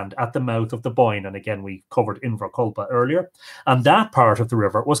attempting to land at the mouth of the Boyne, and again we covered Inver Culpa earlier, and that part of the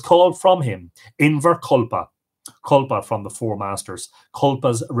river was called from him Inver Culpa. Culpa from the Four Masters,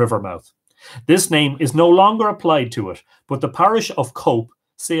 Culpa's river mouth. This name is no longer applied to it, but the parish of Cope,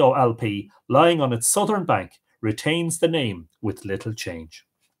 C-O-L-P, lying on its southern bank, retains the name with little change.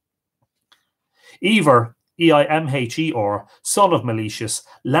 Iver, E-I-M-H-E-R, son of Milesius,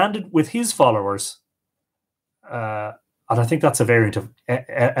 landed with his followers, and I think that's a variant of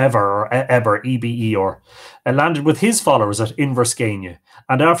Ever, or Eber, E-B-E-R, landed with his followers at Inverscania,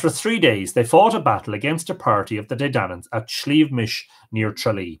 and after 3 days they fought a battle against a party of the Daedanans at Slieve Mish near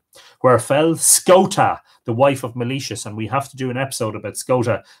Tralee, where fell Scota, the wife of Milesius, and we have to do an episode about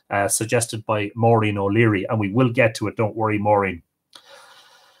Scota, suggested by Maureen O'Leary, and we will get to it, don't worry, Maureen.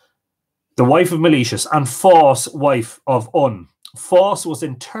 The wife of Milesius, and Fos, wife of Un. Fos was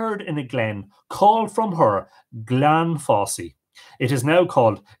interred in a glen called from her Glan Fossi. It is now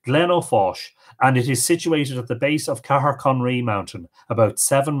called Glen O'Fosh, and it is situated at the base of Caherconree Mountain, about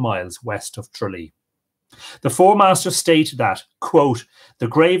 7 miles west of Tralee. The Four Masters state that, quote, the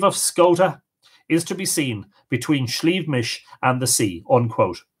grave of Scota is to be seen between Slieve Mish and the sea,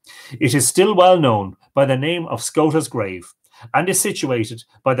 unquote. It is still well known by the name of Scota's grave, and is situated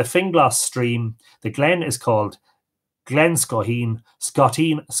by the Finglas stream. The glen is called Glen Scoheen,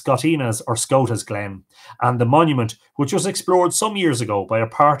 Scotina's or Scota's Glen, and the monument, which was explored some years ago by a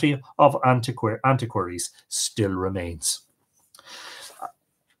party of antiquaries, still remains.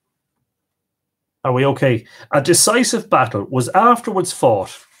 Are we okay? A decisive battle was afterwards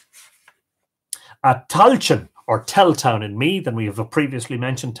fought at Talchan, or Telltown in Meath, and we have previously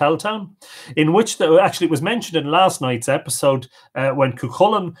mentioned Telltown, in which actually it was mentioned in last night's episode when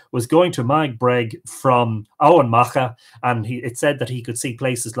Cuchulainn was going to Magbreg from Owenmacha, and it said that he could see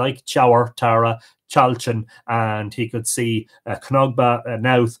places like Chower, Tara, Chalchan, and he could see Knogba,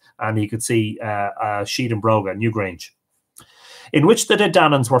 Nouth, and he could see Sheedenbroga, Newgrange, in which the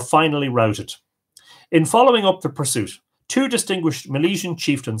Daedanans were finally routed. In following up the pursuit, 2 distinguished Milesian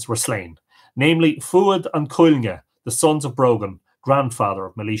chieftains were slain, namely Fuad and Cuilne, the sons of Brogan, grandfather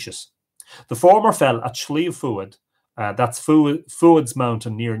of Milesius. The former fell at Slieve Fuad, that's Fuad's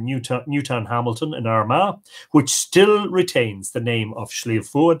mountain near Newtown Hamilton in Armagh, which still retains the name of Slieve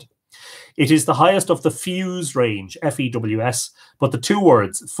Fuad. It is the highest of the Fews range, F-E-W-S, but the 2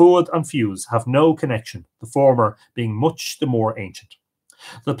 words, Fuad and Fews, have no connection, the former being much the more ancient.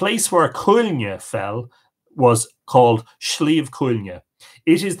 The place where Cuilne fell was called Slieve Cuilne.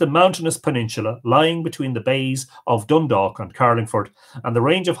 It is the mountainous peninsula lying between the bays of Dundalk and Carlingford, and the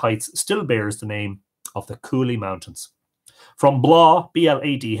range of heights still bears the name of the Cooley Mountains. From Blah,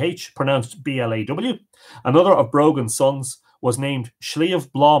 B-L-A-D-H, pronounced B-L-A-W, another of Brogan's sons was named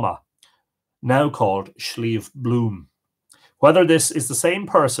Slieve Blama, now called Slieve Bloom. Whether this is the same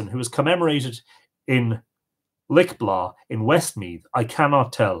person who is commemorated in Lickblaw in Westmeath, I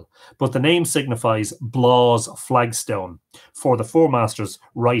cannot tell, but the name signifies Blaw's flagstone. For the Four Masters,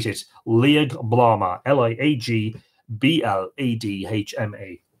 write it Liag Blama,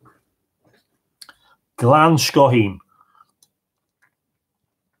 Liagbladhma. Glan Scoheen.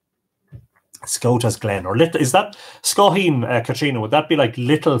 Scota's Glen, or little, is that Scoheen, Katrina? Would that be like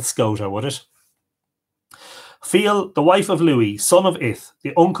Little Scota, would it? Fiel, the wife of Louis, son of Ith,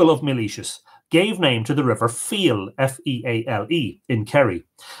 the uncle of Miletius, gave name to the river Feale, Feale, in Kerry,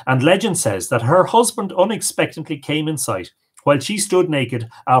 and legend says that her husband unexpectedly came in sight while she stood naked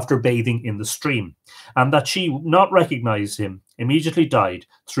after bathing in the stream, and that she, not recognised him, immediately died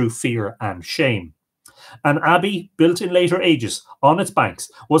through fear and shame. An abbey built in later ages on its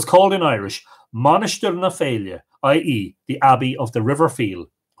banks was called in Irish Monasteir na Féile, i.e. the Abbey of the River Feale,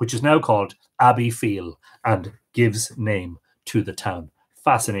 which is now called Abbey Feale and gives name to the town.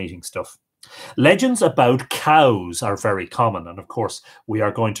 Fascinating stuff. Legends about cows are very common, and of course we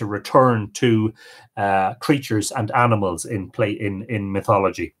are going to return to creatures and animals in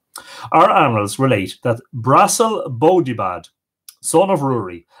mythology. Our annals relate that Brasil Bodibad, son of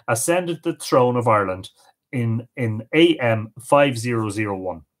Ruri, ascended the throne of Ireland in AM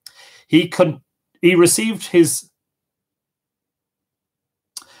 5001. He received his...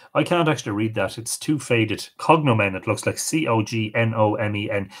 I can't actually read that. It's too faded. Cognomen, it looks like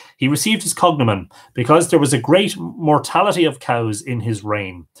Cognomen. He received his cognomen because there was a great mortality of cows in his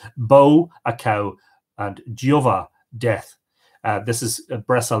reign. Bo, a cow, and Giova, death. This is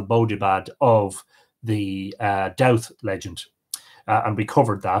Bresal Bodibad of the Douth legend. And we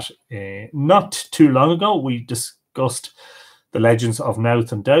covered that not too long ago. We discussed the legends of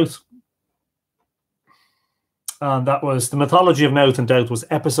Nouth and Douth. And that was the mythology of Nouth and Douth, was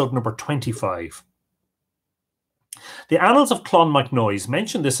episode number 25. The Annals of Clonmacnoise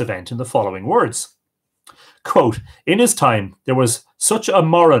mention this event in the following words. Quote, in his time, there was such a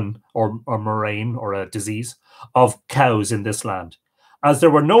murrain, or murrain, or a disease, of cows in this land, as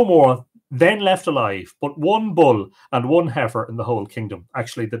there were no more then left alive, but one bull and one heifer in the whole kingdom.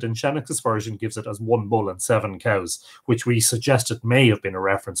 Actually, the Dinshanicus version gives it as one bull and 7 cows, which we suggested may have been a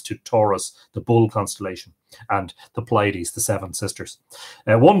reference to Taurus, the bull constellation, and the Pleiades, the 7 sisters.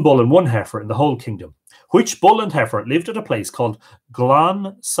 One bull and one heifer in the whole kingdom, which bull and heifer lived at a place called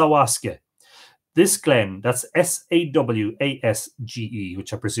Glan Sawaske. This glen, that's Sawasge,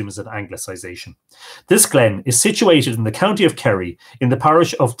 which I presume is an anglicisation. This glen is situated in the county of Kerry, in the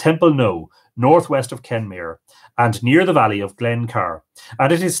parish of Temple Knowe, northwest of Kenmare, and near the valley of Glencar.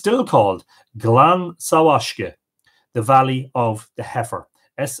 And it is still called Glan Sawasge, the valley of the heifer.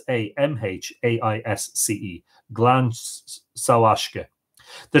 Samhaisce, Glan Sawasge.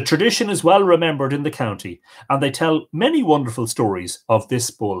 The tradition is well remembered in the county, and they tell many wonderful stories of this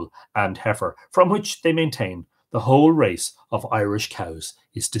bull and heifer, from which they maintain the whole race of Irish cows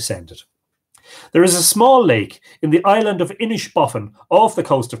is descended. There is a small lake in the island of Inishboffin off the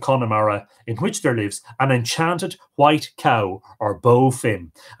coast of Connemara, in which there lives an enchanted white cow, or bow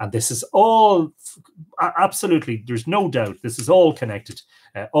fin. And this is all, absolutely, there's no doubt, this is all connected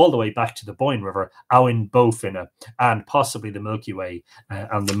all the way back to the Boyne River, Owen Bowfinna, and possibly the Milky Way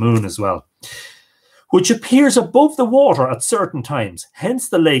and the moon as well, which appears above the water at certain times. Hence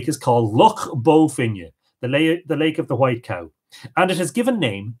the lake is called Loch Bowfinna, the lake of the white cow, and it has given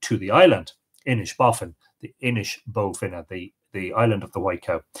name to the island, Inishboffin, the Inishbofin, the island of the white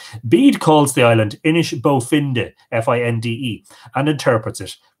cow. Bede calls the island Inishbofinde, Finde, and interprets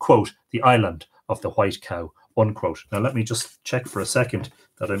it, quote, the island of the white cow, unquote. Now let me just check for a second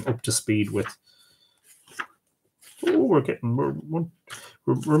that I'm up to speed with. Oh,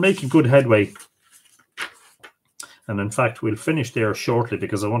 we're making good headway. And in fact, we'll finish there shortly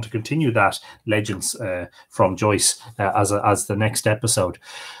because I want to continue that Legends from Joyce as the next episode.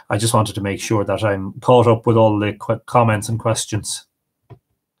 I just wanted to make sure that I'm caught up with all the comments and questions.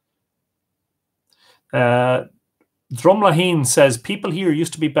 Drumlaheen says, people here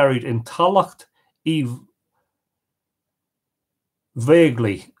used to be buried in Tallacht Eve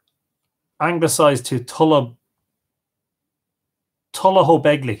vaguely, anglicised to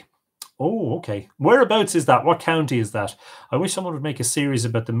Tullahobegley. Oh, okay. Whereabouts is that? What county is that? I wish someone would make a series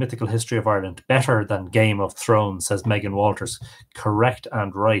about the mythical history of Ireland. Better than Game of Thrones, says Megan Walters. Correct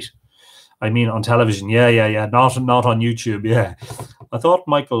and right. I mean, on television. Yeah. Not on YouTube. Yeah. I thought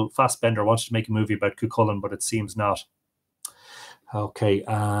Michael Fassbender wanted to make a movie about Cuchulainn, but it seems not. Okay.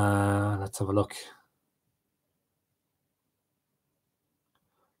 Let's have a look.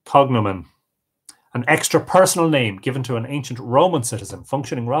 Cognomen. An extra personal name given to an ancient Roman citizen,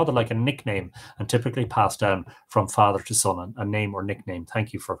 functioning rather like a nickname and typically passed down from father to son, a name or nickname.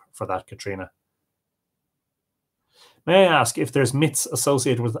 Thank you for that, Katrina. May I ask if there's myths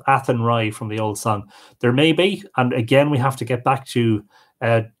associated with Athenry from the old song? There may be, and again, we have to get back to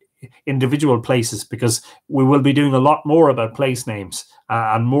individual places, because we will be doing a lot more about place names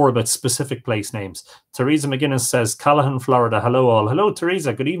and more about specific place names. Teresa McGuinness says, Callahan, Florida. Hello all. Hello,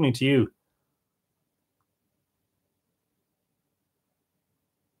 Teresa. Good evening to you.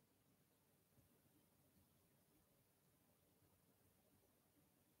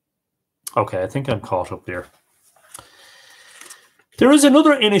 Okay, I think I'm caught up there. There is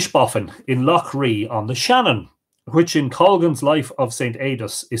another Inishboffin in Loch Ree on the Shannon, which in Colgan's Life of St.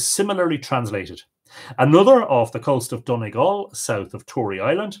 Adus is similarly translated. Another off the coast of Donegal, south of Tory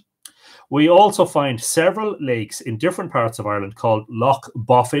Island. We also find several lakes in different parts of Ireland called Loch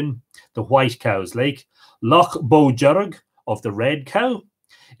Boffin, the White Cow's Lake. Loch Bogerg of the Red Cow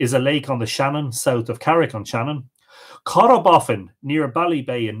is a lake on the Shannon, south of Carrick-on-Shannon. Corroboffin, near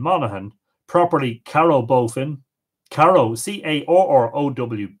Ballybay in Monaghan, properly Carrowboffin, Carrow,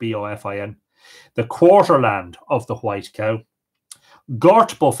 Caroorowbofin, the quarterland of the White Cow.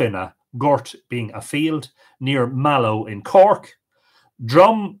 Gortboffina, Gort being a field, near Mallow in Cork.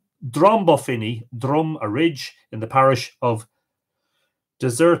 Dromboffini, Drum, a ridge, in the parish of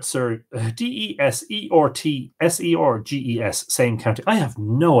Desertser, Desertserges, same county. I have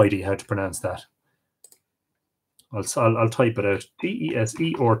no idea how to pronounce that. I'll type it out.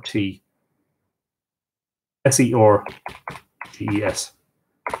 Desertserges.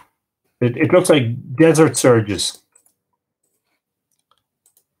 It looks like Desert Surges.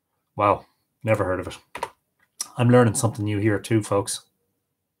 Wow, never heard of it. I'm learning something new here too, folks.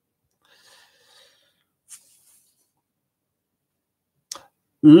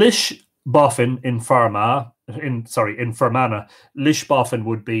 Lishboffin in Fermanagh, in Fermanagh, Lishboffin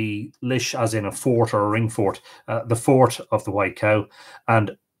would be Lish as in a fort or a ring fort, the fort of the White Cow,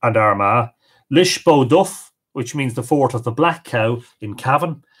 and Armagh. Lishboduff, which means the fort of the Black Cow in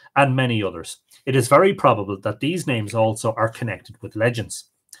Cavan, and many others. It is very probable that these names also are connected with legends.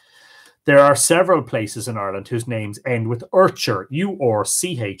 There are several places in Ireland whose names end with Urcher,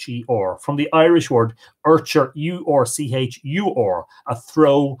 U-R-C-H-E-R, from the Irish word Urcher, U-R-C-H-U-R, a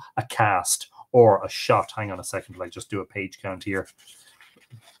throw, a cast, or a shot. Hang on a second, I'll just do a page count here.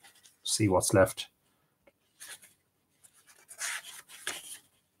 See what's left.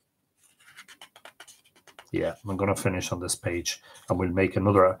 Yeah, I'm going to finish on this page, and we'll make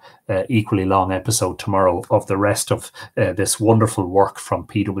another equally long episode tomorrow of the rest of this wonderful work from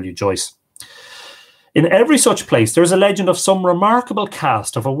P.W. Joyce. In every such place, there is a legend of some remarkable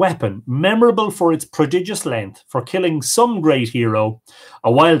cast of a weapon, memorable for its prodigious length, for killing some great hero,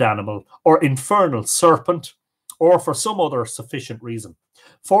 a wild animal, or infernal serpent, or for some other sufficient reason.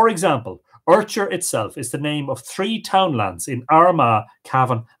 For example, Urcher itself is the name of 3 townlands in Armagh,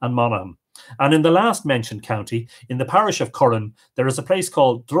 Cavan, and Monaghan. And in the last mentioned county, in the parish of Curran, there is a place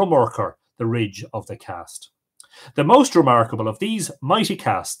called Drumurcher, the ridge of the cast. The most remarkable of these mighty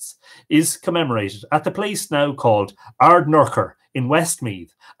casts is commemorated at the place now called Ardnurcher in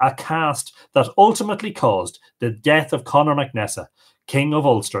Westmeath, a cast that ultimately caused the death of Conor MacNessa, King of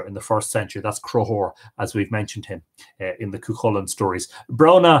Ulster in the 1st century. That's Crohor, as we've mentioned him in the Cuchulainn stories.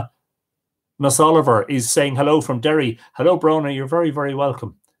 Brona Oliver is saying hello from Derry. Hello, Brona. You're very, very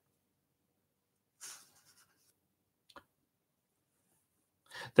welcome.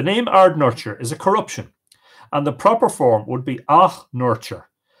 The name Ardnurcher is a corruption, and the proper form would be Nurcher.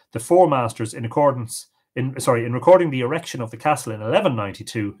 The 4 masters, in recording the erection of the castle in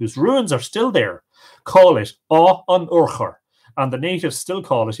 1192, whose ruins are still there, call it an Urcher, and the natives still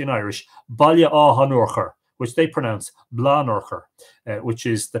call it in Irish Ballia an Urcher, which they pronounce Blanurcher, which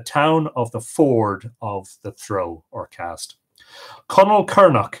is the town of the ford of the throw or cast. Conall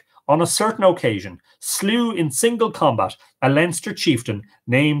Cernach, on a certain occasion, slew in single combat a Leinster chieftain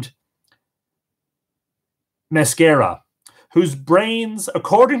named Mesgera, whose brains,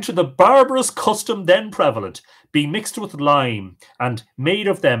 according to the barbarous custom then prevalent, be mixed with lime and made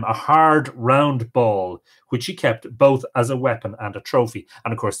of them a hard round ball, which he kept both as a weapon and a trophy.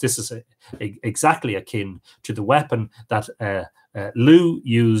 And of course, this is exactly akin to the weapon that Lugh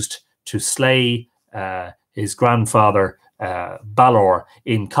used to slay his grandfather Balor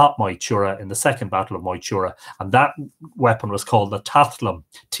in Cop Moytura in the Second Battle of Moytura, and that weapon was called the Tathlum,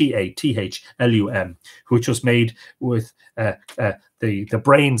 Tathlum, which was made with the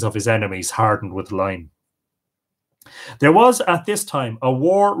brains of his enemies hardened with lime. There was at this time a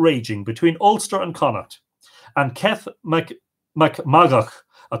war raging between Ulster and Connacht, and Keth MacMagach,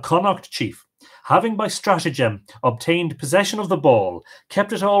 a Connacht chief, having by stratagem obtained possession of the ball,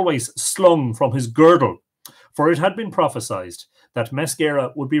 kept it always slung from his girdle. For it had been prophesied that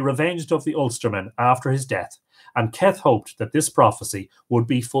Mesgera would be revenged of the Ulstermen after his death, and Keth hoped that this prophecy would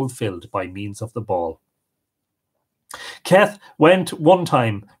be fulfilled by means of the ball. Keth went one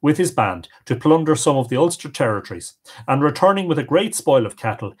time with his band to plunder some of the Ulster territories, and returning with a great spoil of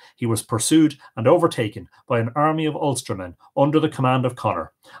cattle, he was pursued and overtaken by an army of Ulstermen under the command of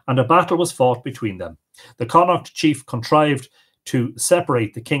Conor, and a battle was fought between them. The Connacht chief contrived to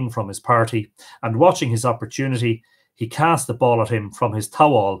separate the king from his party, and watching his opportunity, he cast the ball at him from his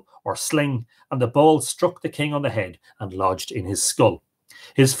towel or sling, and the ball struck the king on the head and lodged in his skull.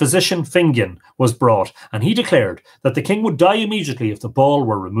 His physician Fingian was brought, and he declared that the king would die immediately if the ball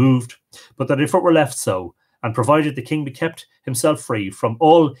were removed, but that if it were left so, and provided the king be kept himself free from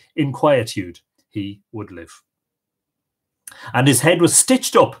all inquietude, he would live. And his head was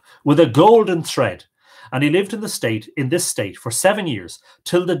stitched up with a golden thread, and he lived in this state for 7 years,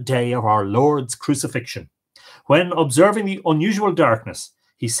 till the day of our Lord's crucifixion, when, observing the unusual darkness,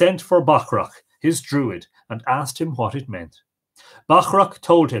 he sent for Bachrach, his druid, and asked him what it meant. Bachrach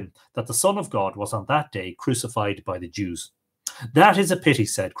told him that the Son of God was on that day crucified by the Jews. That is a pity,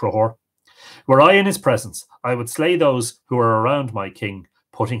 said Crohor. Were I in his presence, I would slay those who are around my king,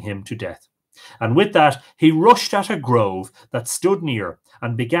 putting him to death. And with that, he rushed at a grove that stood near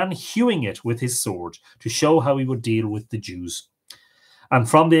and began hewing it with his sword to show how he would deal with the Jews. And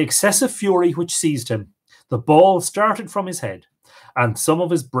from the excessive fury which seized him, the ball started from his head, and some of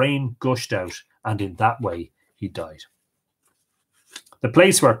his brain gushed out, and in that way he died. The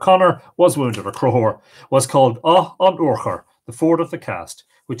place where Conor was wounded, or Crohor, was called an Urchar, the ford of the cast,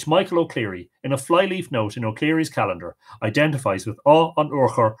 which Michael O'Clery, in a flyleaf note in O'Clery's calendar, identifies with an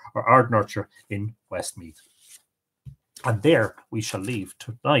Urchar or Ardnurcher in Westmeath. And there we shall leave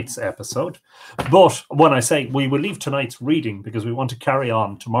tonight's episode. But when I say we will leave tonight's reading, because we want to carry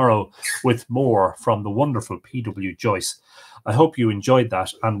on tomorrow with more from the wonderful P.W. Joyce. I hope you enjoyed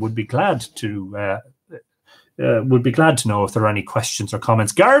that and would be glad to know if there are any questions or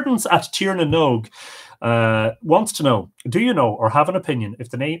comments. Gardens at Tiernanog wants to know, do you know or have an opinion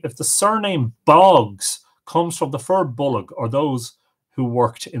if the surname Boggs comes from the fur bullock or those who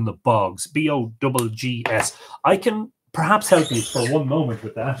worked in the bogs? Boggs. I can perhaps help you for one moment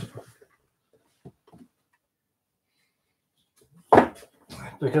with that,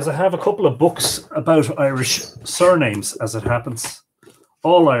 because I have a couple of books about Irish surnames, as it happens.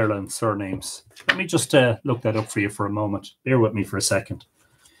 All Ireland surnames. Let me just look that up for you for a moment. Bear with me for a second.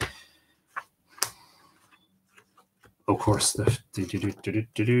 Of course, the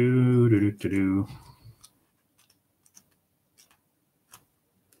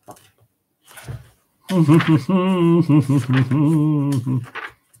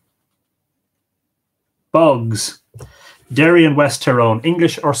Boggs, Derry and West Tyrone,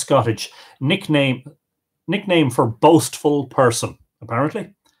 English or Scottish. Nickname for boastful person.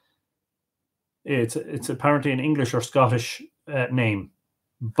 Apparently, it's apparently an English or Scottish name,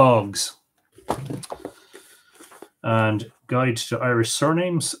 Boggs. And Guide to Irish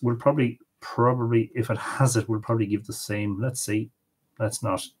Surnames will probably, if it has it, will probably give the same. Let's see. Let's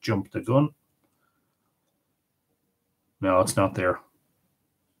not jump the gun. No, it's not there.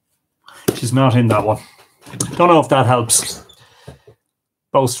 She's not in that one. Don't know if that helps.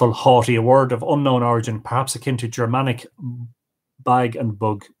 Boastful, haughty, a word of unknown origin, perhaps akin to Germanic bag and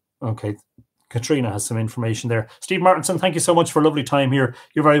bug. Okay, Katrina has some information there. Steve Martinson, thank you so much for a lovely time here.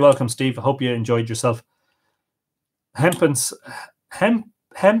 You're very welcome, Steve. I hope you enjoyed yourself. Hempen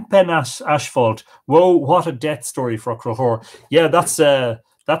asphalt. Whoa, what a death story for Crohor. Yeah, that's the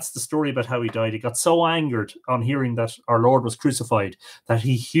story about how he died. He got so angered on hearing that our Lord was crucified that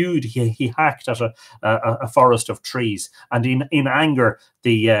he hacked at a forest of trees, and in anger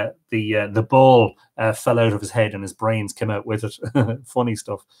the ball fell out of his head and his brains came out with it. Funny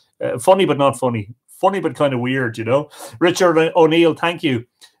stuff. Funny but not funny. Funny but kind of weird, you know. Richard O'Neill, thank you.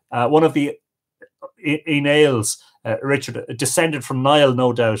 One of the Nails. Richard, descended from Niall,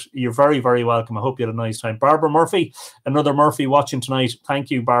 no doubt. You're very, very welcome. I hope you had a nice time. Barbara Murphy, another Murphy watching tonight. Thank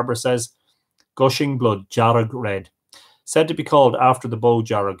you, Barbara says. Gushing blood, Jarrag red. Said to be called after the bow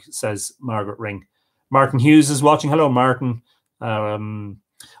Jarrag, says Margaret Ring. Martin Hughes is watching. Hello, Martin. I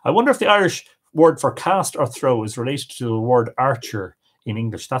wonder if the Irish word for cast or throw is related to the word archer in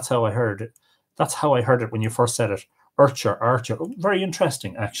English. That's how I heard it. That's how I heard it when you first said it. Archer. Oh, very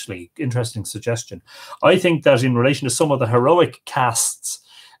interesting, actually. Interesting suggestion. I think that in relation to some of the heroic casts,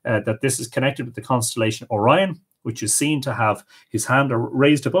 that this is connected with the constellation Orion, which is seen to have his hand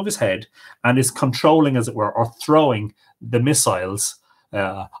raised above his head and is controlling, as it were, or throwing the missiles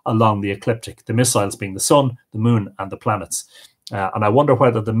along the ecliptic. The missiles being the sun, the moon, and the planets. And I wonder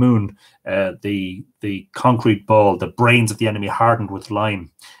whether the moon, the concrete ball, the brains of the enemy hardened with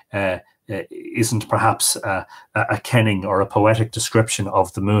lime, isn't perhaps a kenning or a poetic description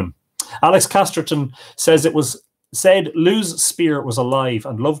of the moon. Alex Casterton says it was said Lou's spear was alive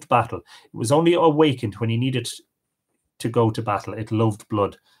and loved battle. It was only awakened when he needed to go to battle. It loved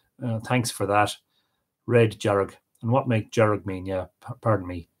blood. Thanks for that. Red Jarrug. And what make Jarrug mean? Yeah, pardon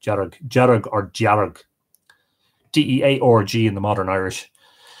me. Jarrug. Jarrug or Jarrug. D-E-A-R-G in the modern Irish.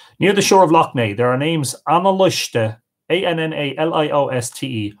 Near the shore of Loch Ness, there are names Annaliste,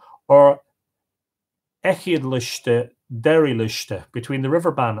 A-N-N-A-L-I-O-S-T-E, or Echiadliste, Deriliste, between the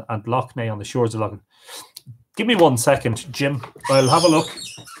River Bann and Loch Ness on the shores of Loch Ness. Give me 1 second, Jim. I'll have a look.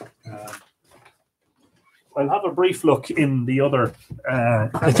 I'll have a brief look in the other,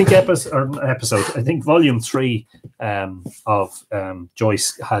 I think I think volume 3 of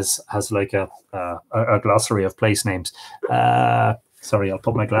Joyce has like a glossary of place names. Sorry, I'll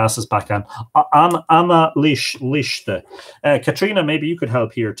put my glasses back on. Anna Liste. Katrina, maybe you could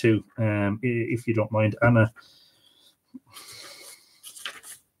help here too, if you don't mind. Anna.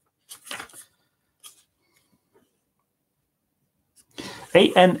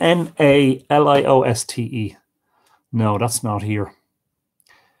 A-N-N-A-L-I-O-S-T-E. No, that's not here.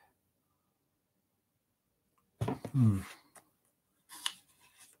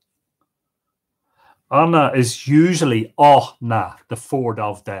 Anna is usually na, the ford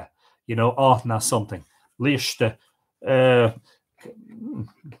of the, you know, na something. Liste. Why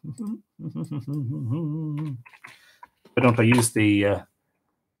don't I use the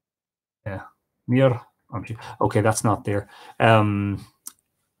near? Okay, that's not there.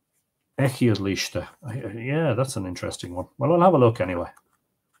 Echiadliste. Yeah, that's an interesting one. Well, I'll have a look anyway.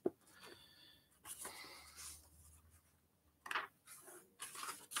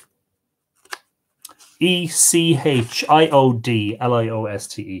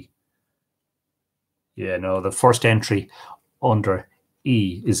 E-C-H-I-O-D-L-I-O-S-T-E. Yeah, no, the first entry under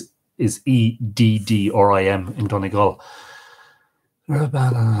E is E-D-D-R-I-M in Donegal.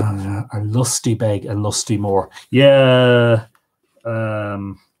 A lusty beg, a lusty more. Yeah,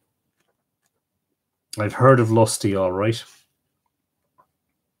 I've heard of lusty, all right.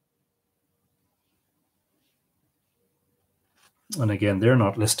 And again, they're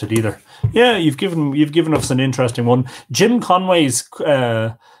not listed either. Yeah, you've given us an interesting one. Jim Conway's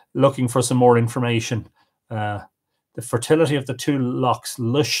looking for some more information. The fertility of the two lochs,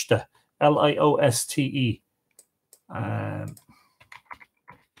 Luiste, L-I-O-S-T-E.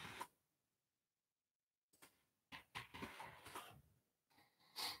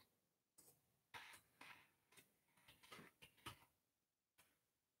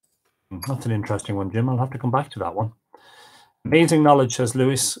 That's an interesting one, Jim. I'll have to come back to that one. Amazing knowledge, says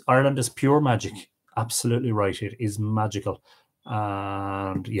Lewis. Ireland is pure magic. Absolutely right. It is magical.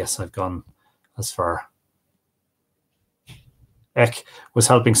 And yes, I've gone as far. Eck was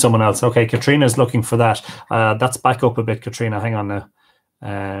helping someone else. Okay, Katrina's looking for that. That's back up a bit, Katrina. Hang on now.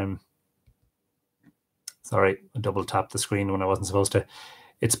 Sorry, I double tapped the screen when I wasn't supposed to.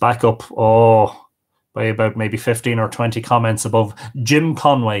 It's back up. Oh, by about maybe 15 or 20 comments above. Jim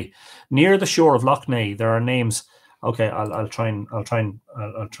Conway. Near the shore of Loch Ness, there are names. Okay, I'll try and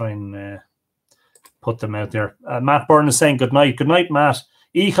put them out there. Matt Byrne is saying good night. Good night, Matt.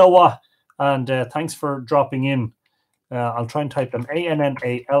 Ichawa, and thanks for dropping in. I'll try and type them.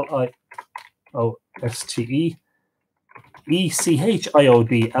 A-N-N-A-L-I-O-S-T-E,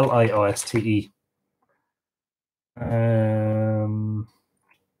 E-C-H-I-O-D-L-I-O-S-T-E.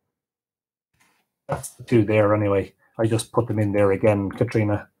 That's the two there anyway. I just put them in there again,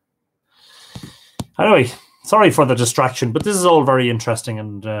 Katrina. Anyway, sorry for the distraction, but this is all very interesting,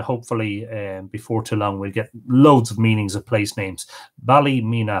 and hopefully before too long we'll get loads of meanings of place names.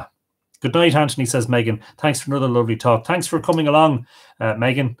 Ballymena. Good night, Anthony, says Megan. Thanks for another lovely talk. Thanks for coming along,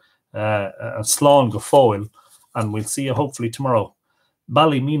 Megan. Slán go fóil, and we'll see you hopefully tomorrow.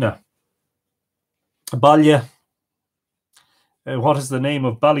 Ballymena. Ballia. What is the name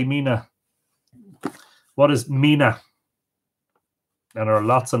of Ballymena? What is Mina? And there are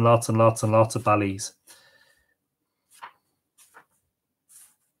lots and lots and lots and lots of ballys.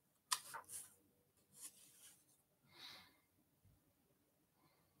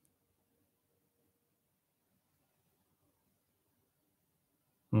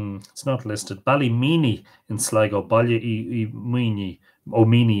 It's not listed. Ballymena in Sligo. Ballymena,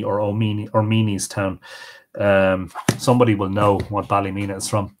 O'Meany or O'Meany or Meany's town. Somebody will know what Ballymena is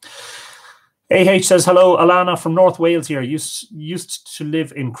from. AH says, hello, Alana from North Wales here. Used to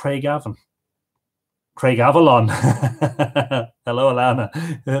live in Craigavon. Hello, Alana.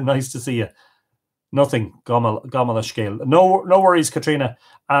 Nice to see you. Nothing. Gomala scale. No worries, Katrina.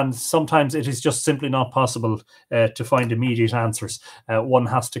 And sometimes it is just simply not possible to find immediate answers. One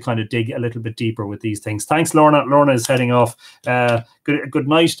has to kind of dig a little bit deeper with these things. Thanks, Lorna. Lorna is heading off. Good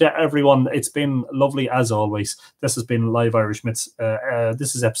night to everyone. It's been lovely as always. This has been Live Irish Myths.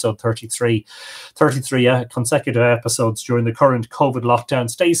 This is episode 33. 33 consecutive episodes during the current COVID lockdown.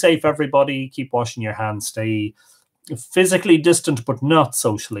 Stay safe, everybody. Keep washing your hands. Stay physically distant but not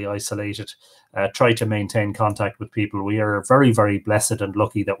socially isolated. Try to maintain contact with people. We are very, very blessed and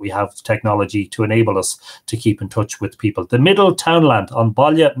lucky that we have technology to enable us to keep in touch with people. The Middle Townland on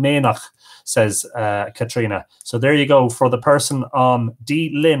Baile Ménach, says Katrina. So there you go. For the person on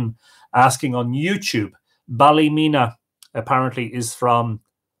D. Lynn asking on YouTube, Ballymena apparently is from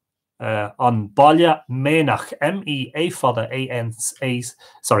on Baile Ménach,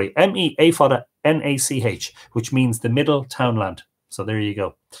 MEA-N-A-C-H, which means the Middle Townland. So there you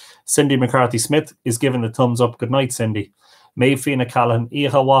go. Cindy McCarthy Smith is giving a thumbs up. Good night, Cindy. Maeve Fina Callan,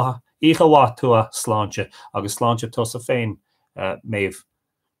 Ihawa tua sláinte, agus sláinte tusa féin, Maeve.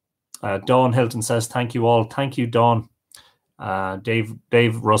 Dawn Hilton says, thank you all. Thank you, Dawn. Dave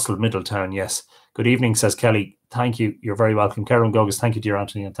Russell, Middletown, yes. Good evening, says Kelly. Thank you. You're very welcome. Karen Gogus, thank you, dear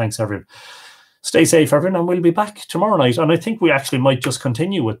Anthony, and thanks, everyone. Stay safe, everyone, and we'll be back tomorrow night. And I think we actually might just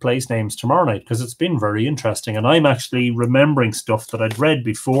continue with place names tomorrow night because it's been very interesting. And I'm actually remembering stuff that I'd read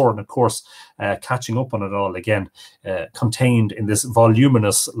before and, of course, catching up on it all again, contained in this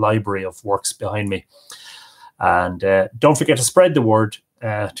voluminous library of works behind me. And don't forget to spread the word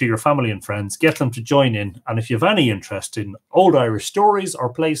to your family and friends. Get them to join in. And if you have any interest in old Irish stories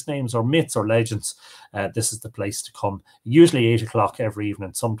or place names or myths or legends, this is the place to come. Usually 8 o'clock every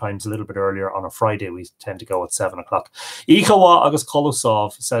evening, sometimes a little bit earlier on a Friday. We tend to go at 7 o'clock. Ichawa agus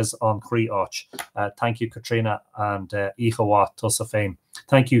Colusov says on Cree Och. Thank you, Katrina, and Ichawa tusa féin.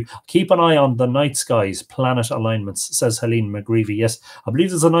 Thank you. Keep an eye on the night skies, planet alignments, says Helene McGreevy. Yes, I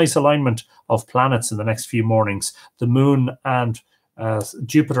believe there's a nice alignment of planets in the next few mornings. The moon and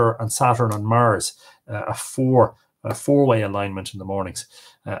Jupiter and Saturn and Mars, a four-way alignment in the mornings.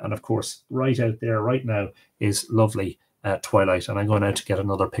 And of course, right out there right now is lovely twilight. And I'm going out to get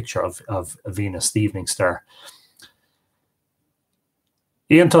another picture of Venus, the evening star.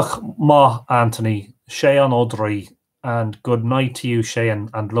 Iantach Ma Anthony, Shayan Audrey, and good night to you, Shayan,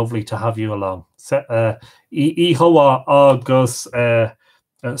 and lovely to have you along. Ihowa agus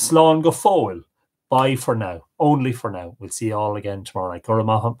Slán go fóil. Bye for now. Only for now. We'll see you all again tomorrow night. Gora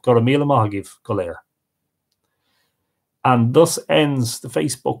Mila Mahagiv Golair. And thus ends the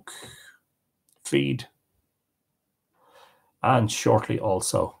Facebook feed. And shortly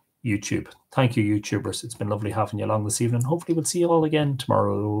also YouTube. Thank you, YouTubers. It's been lovely having you along this evening. Hopefully we'll see you all again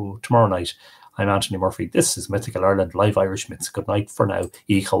tomorrow night. I'm Anthony Murphy. This is Mythical Ireland, Live Irish Myths. Good night for now.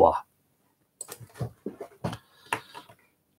 Ichawa.